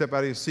ask you to step out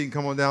of your seat and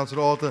come on down to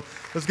the altar.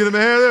 Let's get them a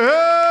hand there.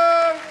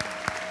 Hey!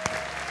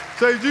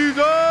 Say,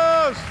 Jesus!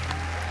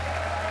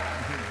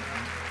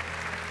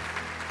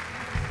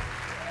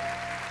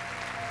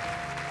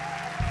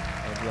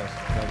 God bless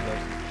you. God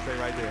bless you. Stay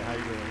right there. How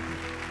you doing?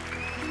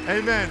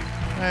 Amen.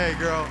 Hey,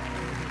 girl.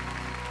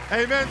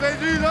 Amen. Say,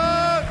 Jesus!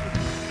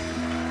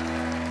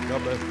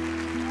 God bless you.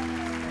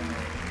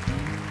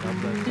 God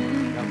bless you.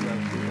 God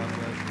bless you. God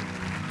bless you.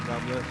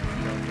 God bless you.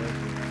 God bless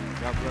you.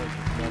 God bless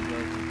you. God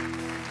bless you.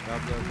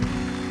 God bless you.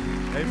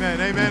 Amen.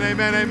 Amen.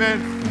 Amen. Amen.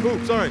 Ooh,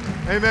 sorry.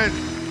 Amen.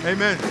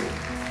 Amen.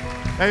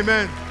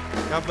 Amen.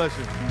 God bless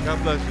you. God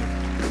bless you.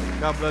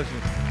 God bless you.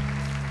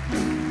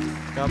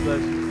 God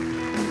bless you.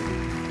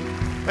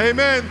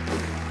 Amen.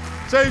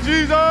 Say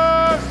Jesus.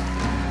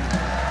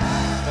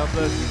 God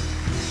bless you.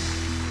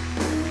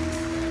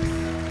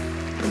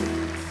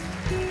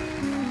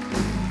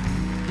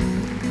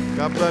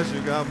 God bless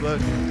you. God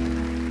bless you.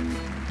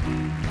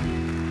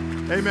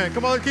 Amen.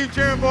 Come on, let's keep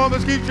cheering for him.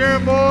 Let's keep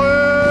cheering for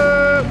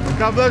him.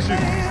 God bless you.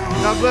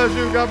 God bless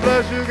you. God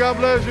bless you. God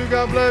bless you.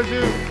 God bless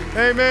you.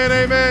 Amen.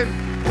 Amen.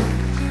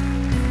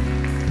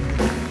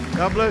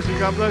 God bless you.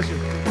 God bless you.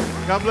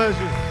 God bless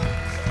you.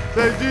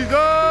 Say Jesus.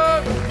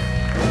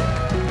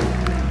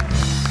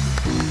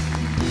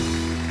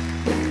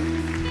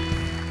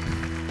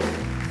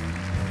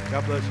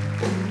 God bless you.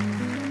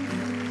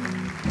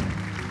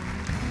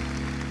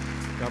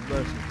 God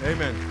bless you.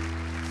 Amen.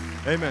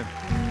 Amen.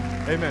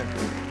 Amen.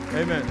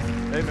 Amen.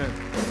 Amen.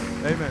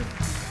 Amen.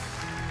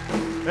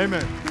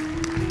 Amen.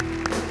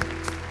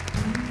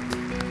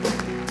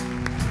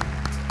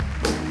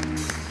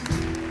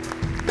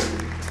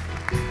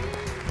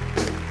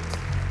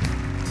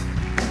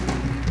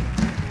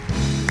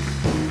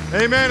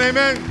 Amen.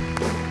 Amen.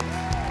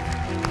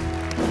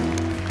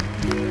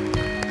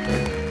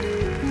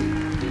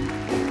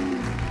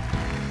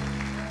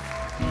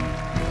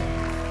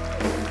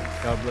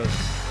 God bless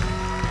you.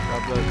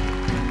 God bless you.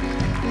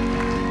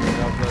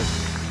 God bless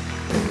you.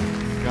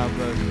 God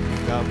bless you.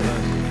 God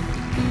bless you.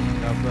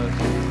 God bless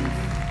you.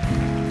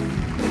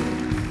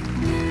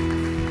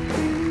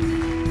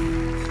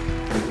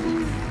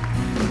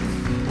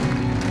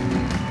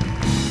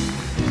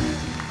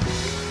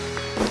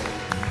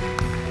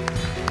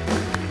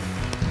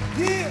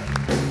 Yeah.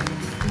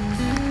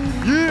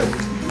 Yeah.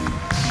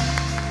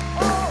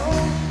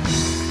 Oh.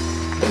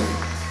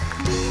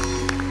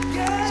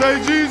 Yeah. Say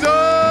Jesus.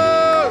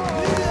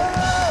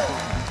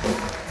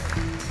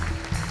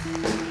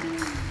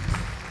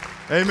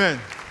 Amen.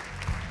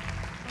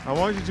 I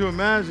want you to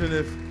imagine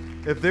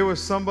if there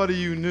was somebody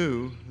you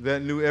knew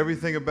that knew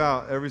everything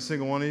about every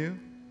single one of you,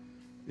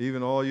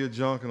 even all your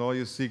junk and all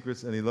your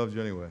secrets, and he loved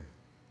you anyway.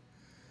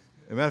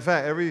 As a matter of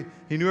fact,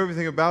 he knew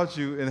everything about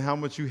you and how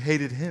much you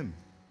hated him,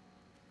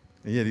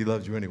 and yet he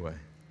loved you anyway.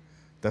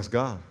 That's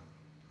God.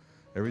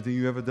 Everything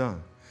you ever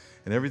done.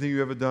 And everything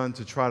you ever done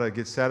to try to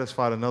get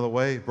satisfied another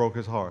way broke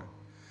his heart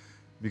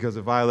because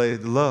it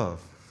violated the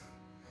love,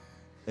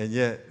 and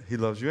yet he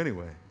loves you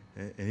anyway.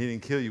 And he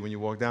didn't kill you when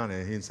you walked down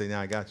there. He didn't say, now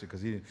I got you,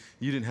 because you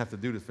didn't have to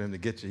do this for him to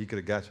get you. He could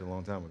have got you a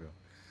long time ago.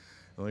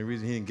 The only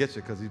reason he didn't get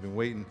you because he's been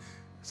waiting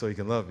so he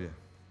can love you.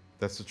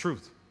 That's the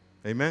truth.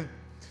 Amen?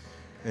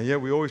 And yet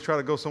we always try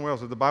to go somewhere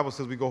else. The Bible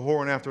says we go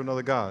whoring after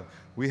another God.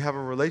 We have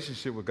a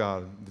relationship with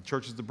God. The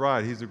church is the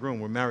bride. He's the groom.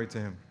 We're married to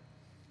him.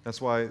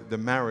 That's why the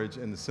marriage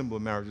and the symbol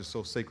of marriage is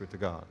so sacred to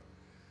God.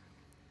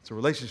 It's a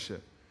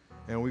relationship.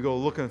 And we go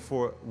looking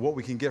for what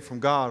we can get from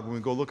God. When we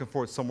go looking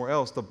for it somewhere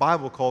else, the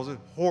Bible calls it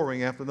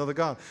whoring after another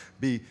God,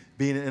 being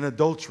an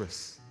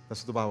adulteress.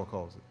 That's what the Bible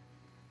calls it.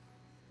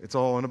 It's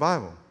all in the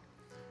Bible.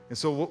 And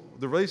so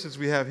the relationships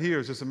we have here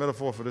is just a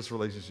metaphor for this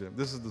relationship.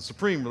 This is the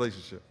supreme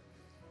relationship.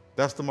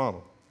 That's the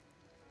model.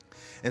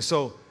 And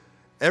so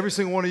Every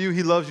single one of you,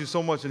 he loves you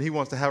so much, and he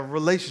wants to have a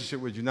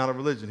relationship with you, not a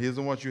religion. He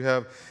doesn't want you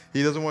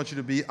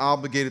to be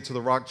obligated to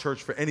the Rock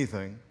Church for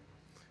anything.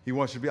 He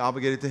wants you to be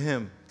obligated to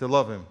him, to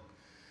love him.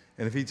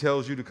 And if he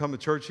tells you to come to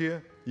church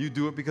here, you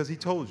do it because he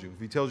told you. If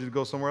he tells you to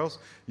go somewhere else,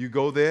 you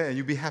go there and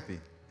you be happy.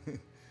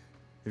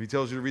 If he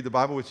tells you to read the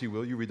Bible, which he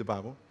will, you read the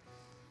Bible.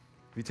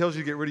 If he tells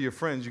you to get rid of your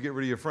friends, you get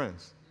rid of your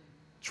friends.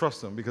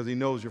 Trust him because he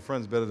knows your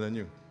friends better than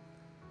you.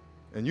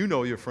 And you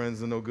know your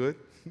friends are no good.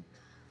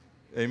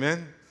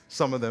 Amen?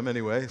 Some of them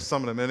anyway,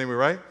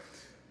 right?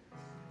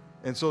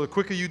 And so the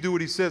quicker you do what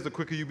he says, the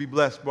quicker you be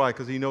blessed. Why?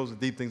 Because he knows the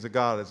deep things of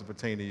God as it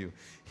pertain to you.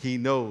 He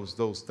knows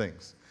those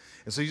things.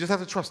 And so you just have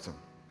to trust him.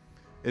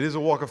 It is a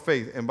walk of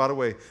faith. And by the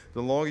way,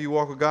 the longer you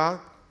walk with God,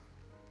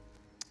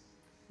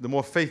 the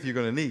more faith you're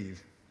going to need.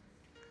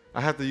 I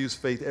have to use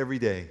faith every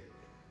day.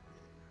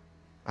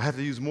 I have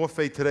to use more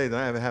faith today than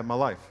I ever had in my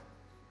life.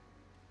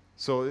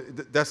 So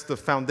that's the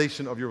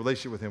foundation of your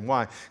relationship with him.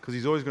 Why? Because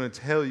he's always going to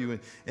tell you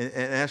and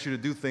ask you to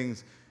do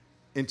things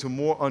into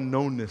more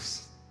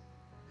unknownness.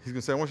 He's going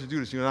to say, I want you to do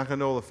this. You're not going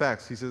to know all the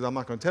facts. He says, I'm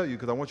not going to tell you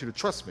because I want you to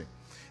trust me.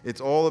 It's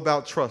all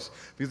about trust.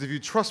 Because if you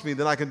trust me,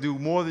 then I can do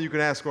more than you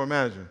can ask or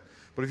imagine.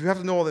 But if you have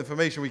to know all the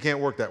information, we can't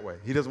work that way.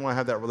 He doesn't want to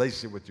have that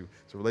relationship with you.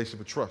 It's a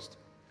relationship of trust.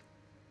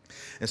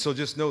 And so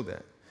just know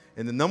that.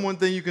 And the number one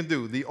thing you can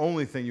do, the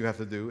only thing you have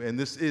to do, and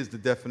this is the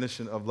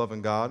definition of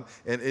loving God,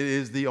 and it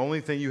is the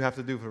only thing you have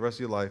to do for the rest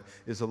of your life,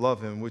 is to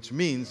love him, which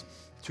means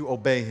to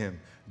obey him,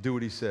 do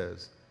what he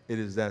says. It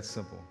is that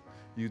simple.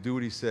 You do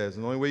what he says.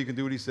 And the only way you can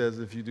do what he says is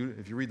if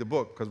you read the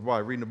book, because why?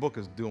 Reading the book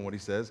is doing what he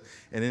says.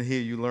 And in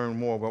here you learn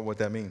more about what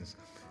that means.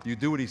 You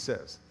do what he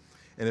says.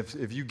 And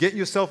if you get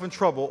yourself in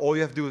trouble, all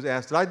you have to do is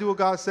ask, did I do what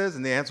God says?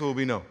 And the answer will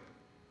be no.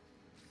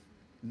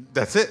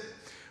 That's it.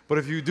 But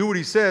if you do what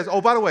he says,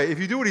 oh, by the way, if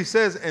you do what he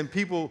says and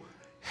people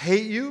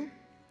hate you,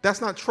 that's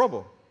not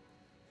trouble.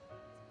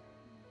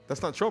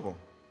 That's not trouble.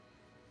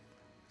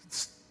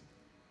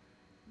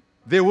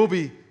 There will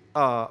be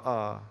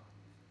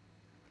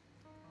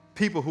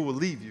people who will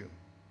leave you,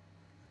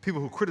 people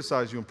who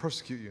criticize you and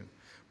persecute you.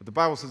 But the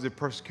Bible says they're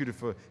persecuted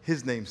for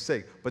his name's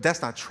sake. But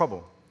that's not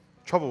trouble.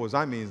 Trouble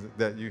means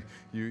that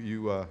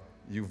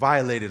you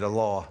violated a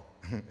law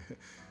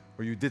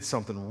or you did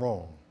something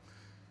wrong.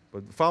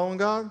 But following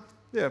God,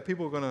 yeah,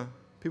 people are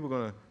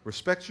gonna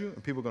respect you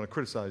and people are gonna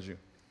criticize you.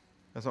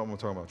 That's not what I'm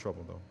talking about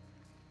trouble though.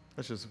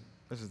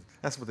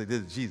 That's what they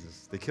did to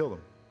Jesus. They killed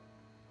him.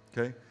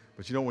 Okay?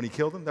 But you know when he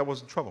killed him, that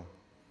wasn't trouble.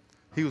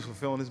 He was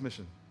fulfilling his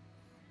mission.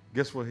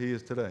 Guess what he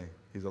is today?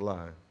 He's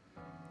alive.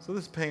 So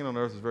this pain on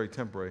earth is very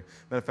temporary.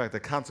 Matter of fact, the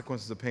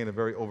consequences of pain are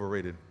very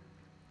overrated.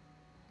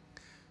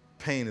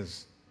 Pain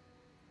it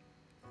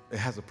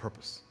has a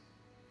purpose.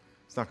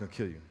 It's not going to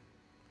kill you.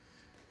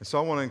 And so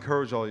I want to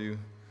encourage all of you,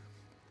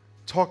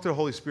 talk to the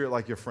Holy Spirit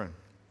like your friend.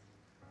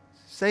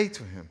 Say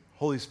to him,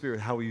 Holy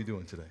Spirit, how are you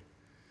doing today?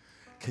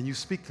 Can you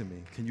speak to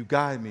me? Can you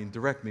guide me and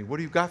direct me? What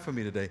do you got for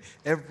me today?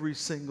 Every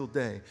single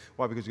day.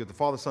 Why? Because you got the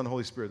Father, Son, and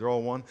Holy Spirit. They're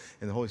all one,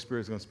 and the Holy Spirit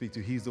is going to speak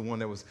to you. He's the one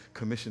that was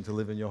commissioned to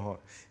live in your heart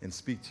and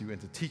speak to you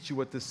and to teach you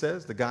what this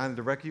says, to guide and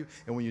direct you.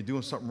 And when you're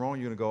doing something wrong,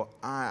 you're going to go,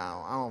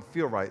 I don't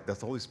feel right.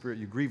 That's the Holy Spirit.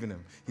 You're grieving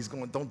him. He's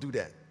going, don't do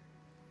that.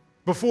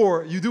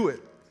 Before you do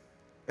it.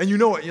 And you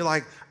know it. You're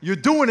like, you're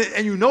doing it,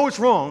 and you know it's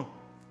wrong,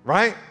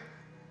 right?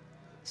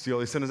 See all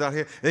these sinners out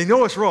here? They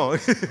know it's wrong.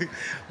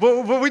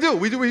 but we do.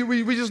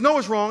 We just know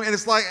it's wrong, and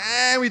it's like,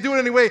 we do it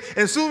anyway. And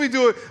as soon as we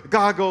do it,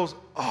 God goes,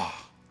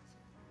 oh.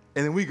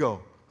 And then we go,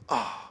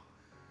 oh.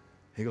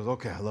 He goes,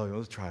 okay, I love you.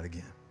 Let's try it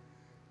again.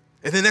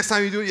 And then next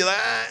time you do it, you're like,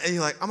 and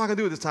you're like, I'm not going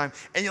to do it this time.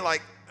 And you're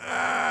like,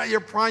 you're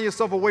prying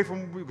yourself away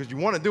from because you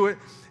want to do it.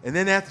 And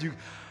then after you,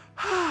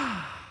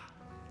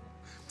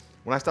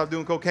 When I stopped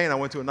doing cocaine, I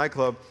went to a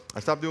nightclub. I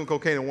stopped doing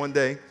cocaine in one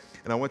day,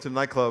 and I went to the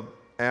nightclub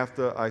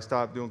after I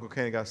stopped doing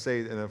cocaine and got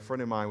saved, and a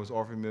friend of mine was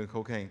offering me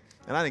cocaine.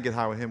 And I didn't get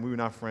high with him. We were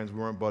not friends. We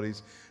weren't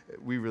buddies. I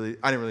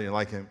didn't really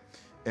like him.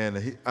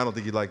 And I don't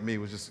think he liked me. It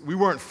was just, we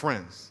weren't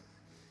friends.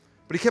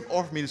 But he kept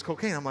offering me this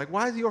cocaine. I'm like,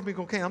 why is he offering me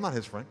cocaine? I'm not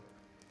his friend.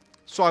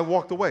 So I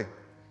walked away.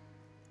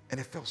 And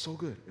it felt so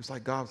good. It was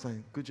like God was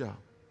saying, good job.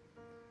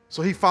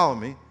 So he followed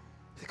me.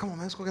 He said, come on,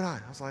 man, let's go get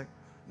high. I was like,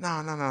 no,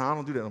 I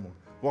don't do that no more.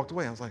 Walked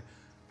away. I was like,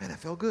 man, that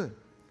felt good.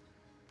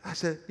 I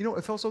said, you know,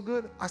 it felt so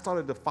good. I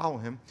started to follow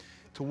him,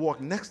 to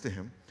walk next to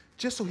him,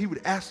 just so he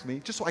would ask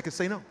me, just so I could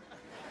say no.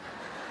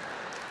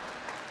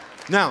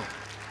 Now,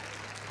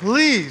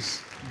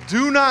 please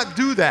do not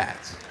do that.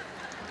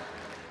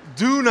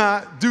 Do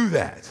not do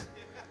that.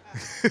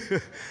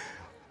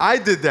 I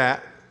did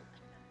that.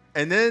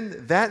 And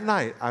then that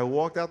night, I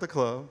walked out the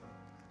club.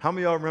 How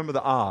many of y'all remember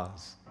the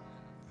Oz?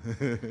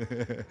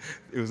 It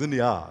was in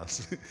the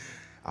Oz.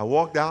 I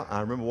walked out, and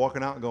I remember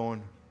walking out and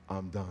going,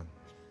 I'm done.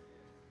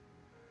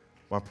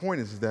 My point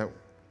is that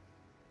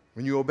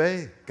when you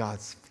obey,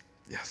 God's,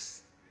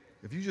 yes.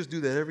 If you just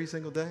do that every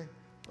single day,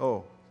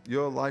 oh,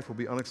 your life will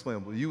be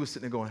unexplainable. You were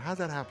sitting there going, how'd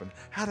that happen?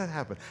 How'd that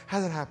happen?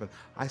 How'd that happen?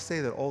 I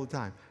say that all the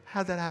time.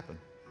 How'd that happen?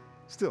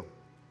 Still,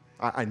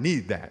 I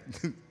need that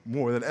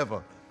more than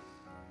ever.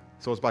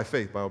 So it's by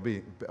faith, by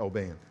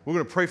obeying. We're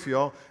going to pray for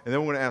y'all, and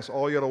then we're going to ask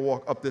all y'all to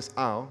walk up this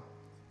aisle.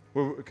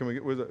 Can we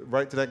get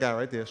right to that guy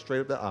right there,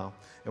 straight up that aisle,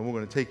 and we're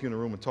going to take you in the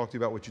room and talk to you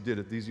about what you did.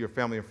 If these are your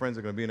family and friends,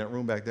 they're going to be in that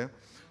room back there.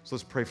 So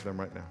let's pray for them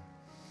right now.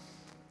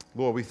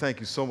 Lord, we thank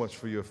you so much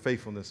for your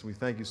faithfulness. We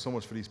thank you so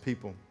much for these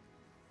people.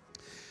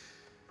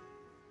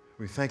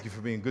 We thank you for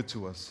being good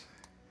to us.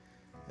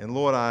 And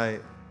Lord, I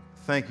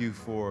thank you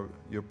for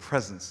your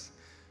presence.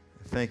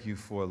 Thank you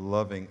for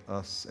loving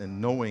us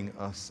and knowing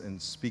us and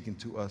speaking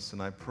to us.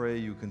 And I pray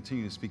you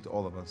continue to speak to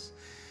all of us,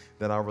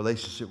 that our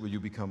relationship with you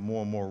become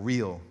more and more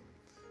real,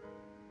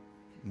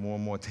 more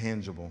and more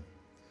tangible,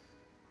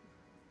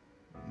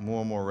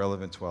 more and more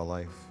relevant to our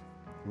life.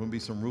 It wouldn't be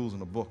some rules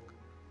in a book.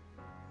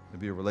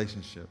 It'd be a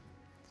relationship.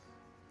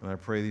 And I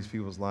pray these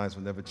people's lives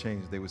would never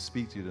change. They would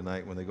speak to you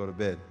tonight when they go to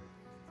bed.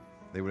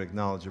 They would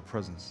acknowledge your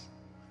presence.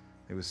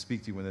 They would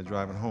speak to you when they're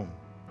driving home.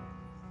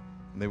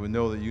 And they would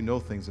know that you know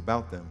things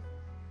about them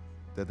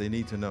that they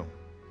need to know.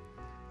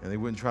 And they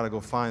wouldn't try to go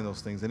find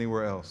those things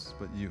anywhere else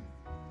but you.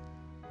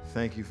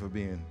 Thank you for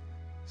being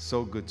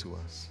so good to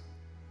us.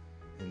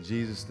 In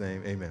Jesus'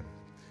 name, amen.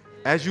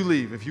 As you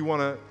leave, if you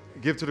want to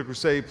give to the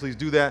crusade, please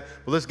do that.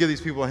 But let's give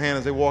these people a hand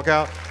as they walk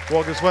out.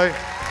 Walk this way.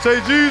 Say,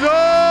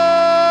 Jesus!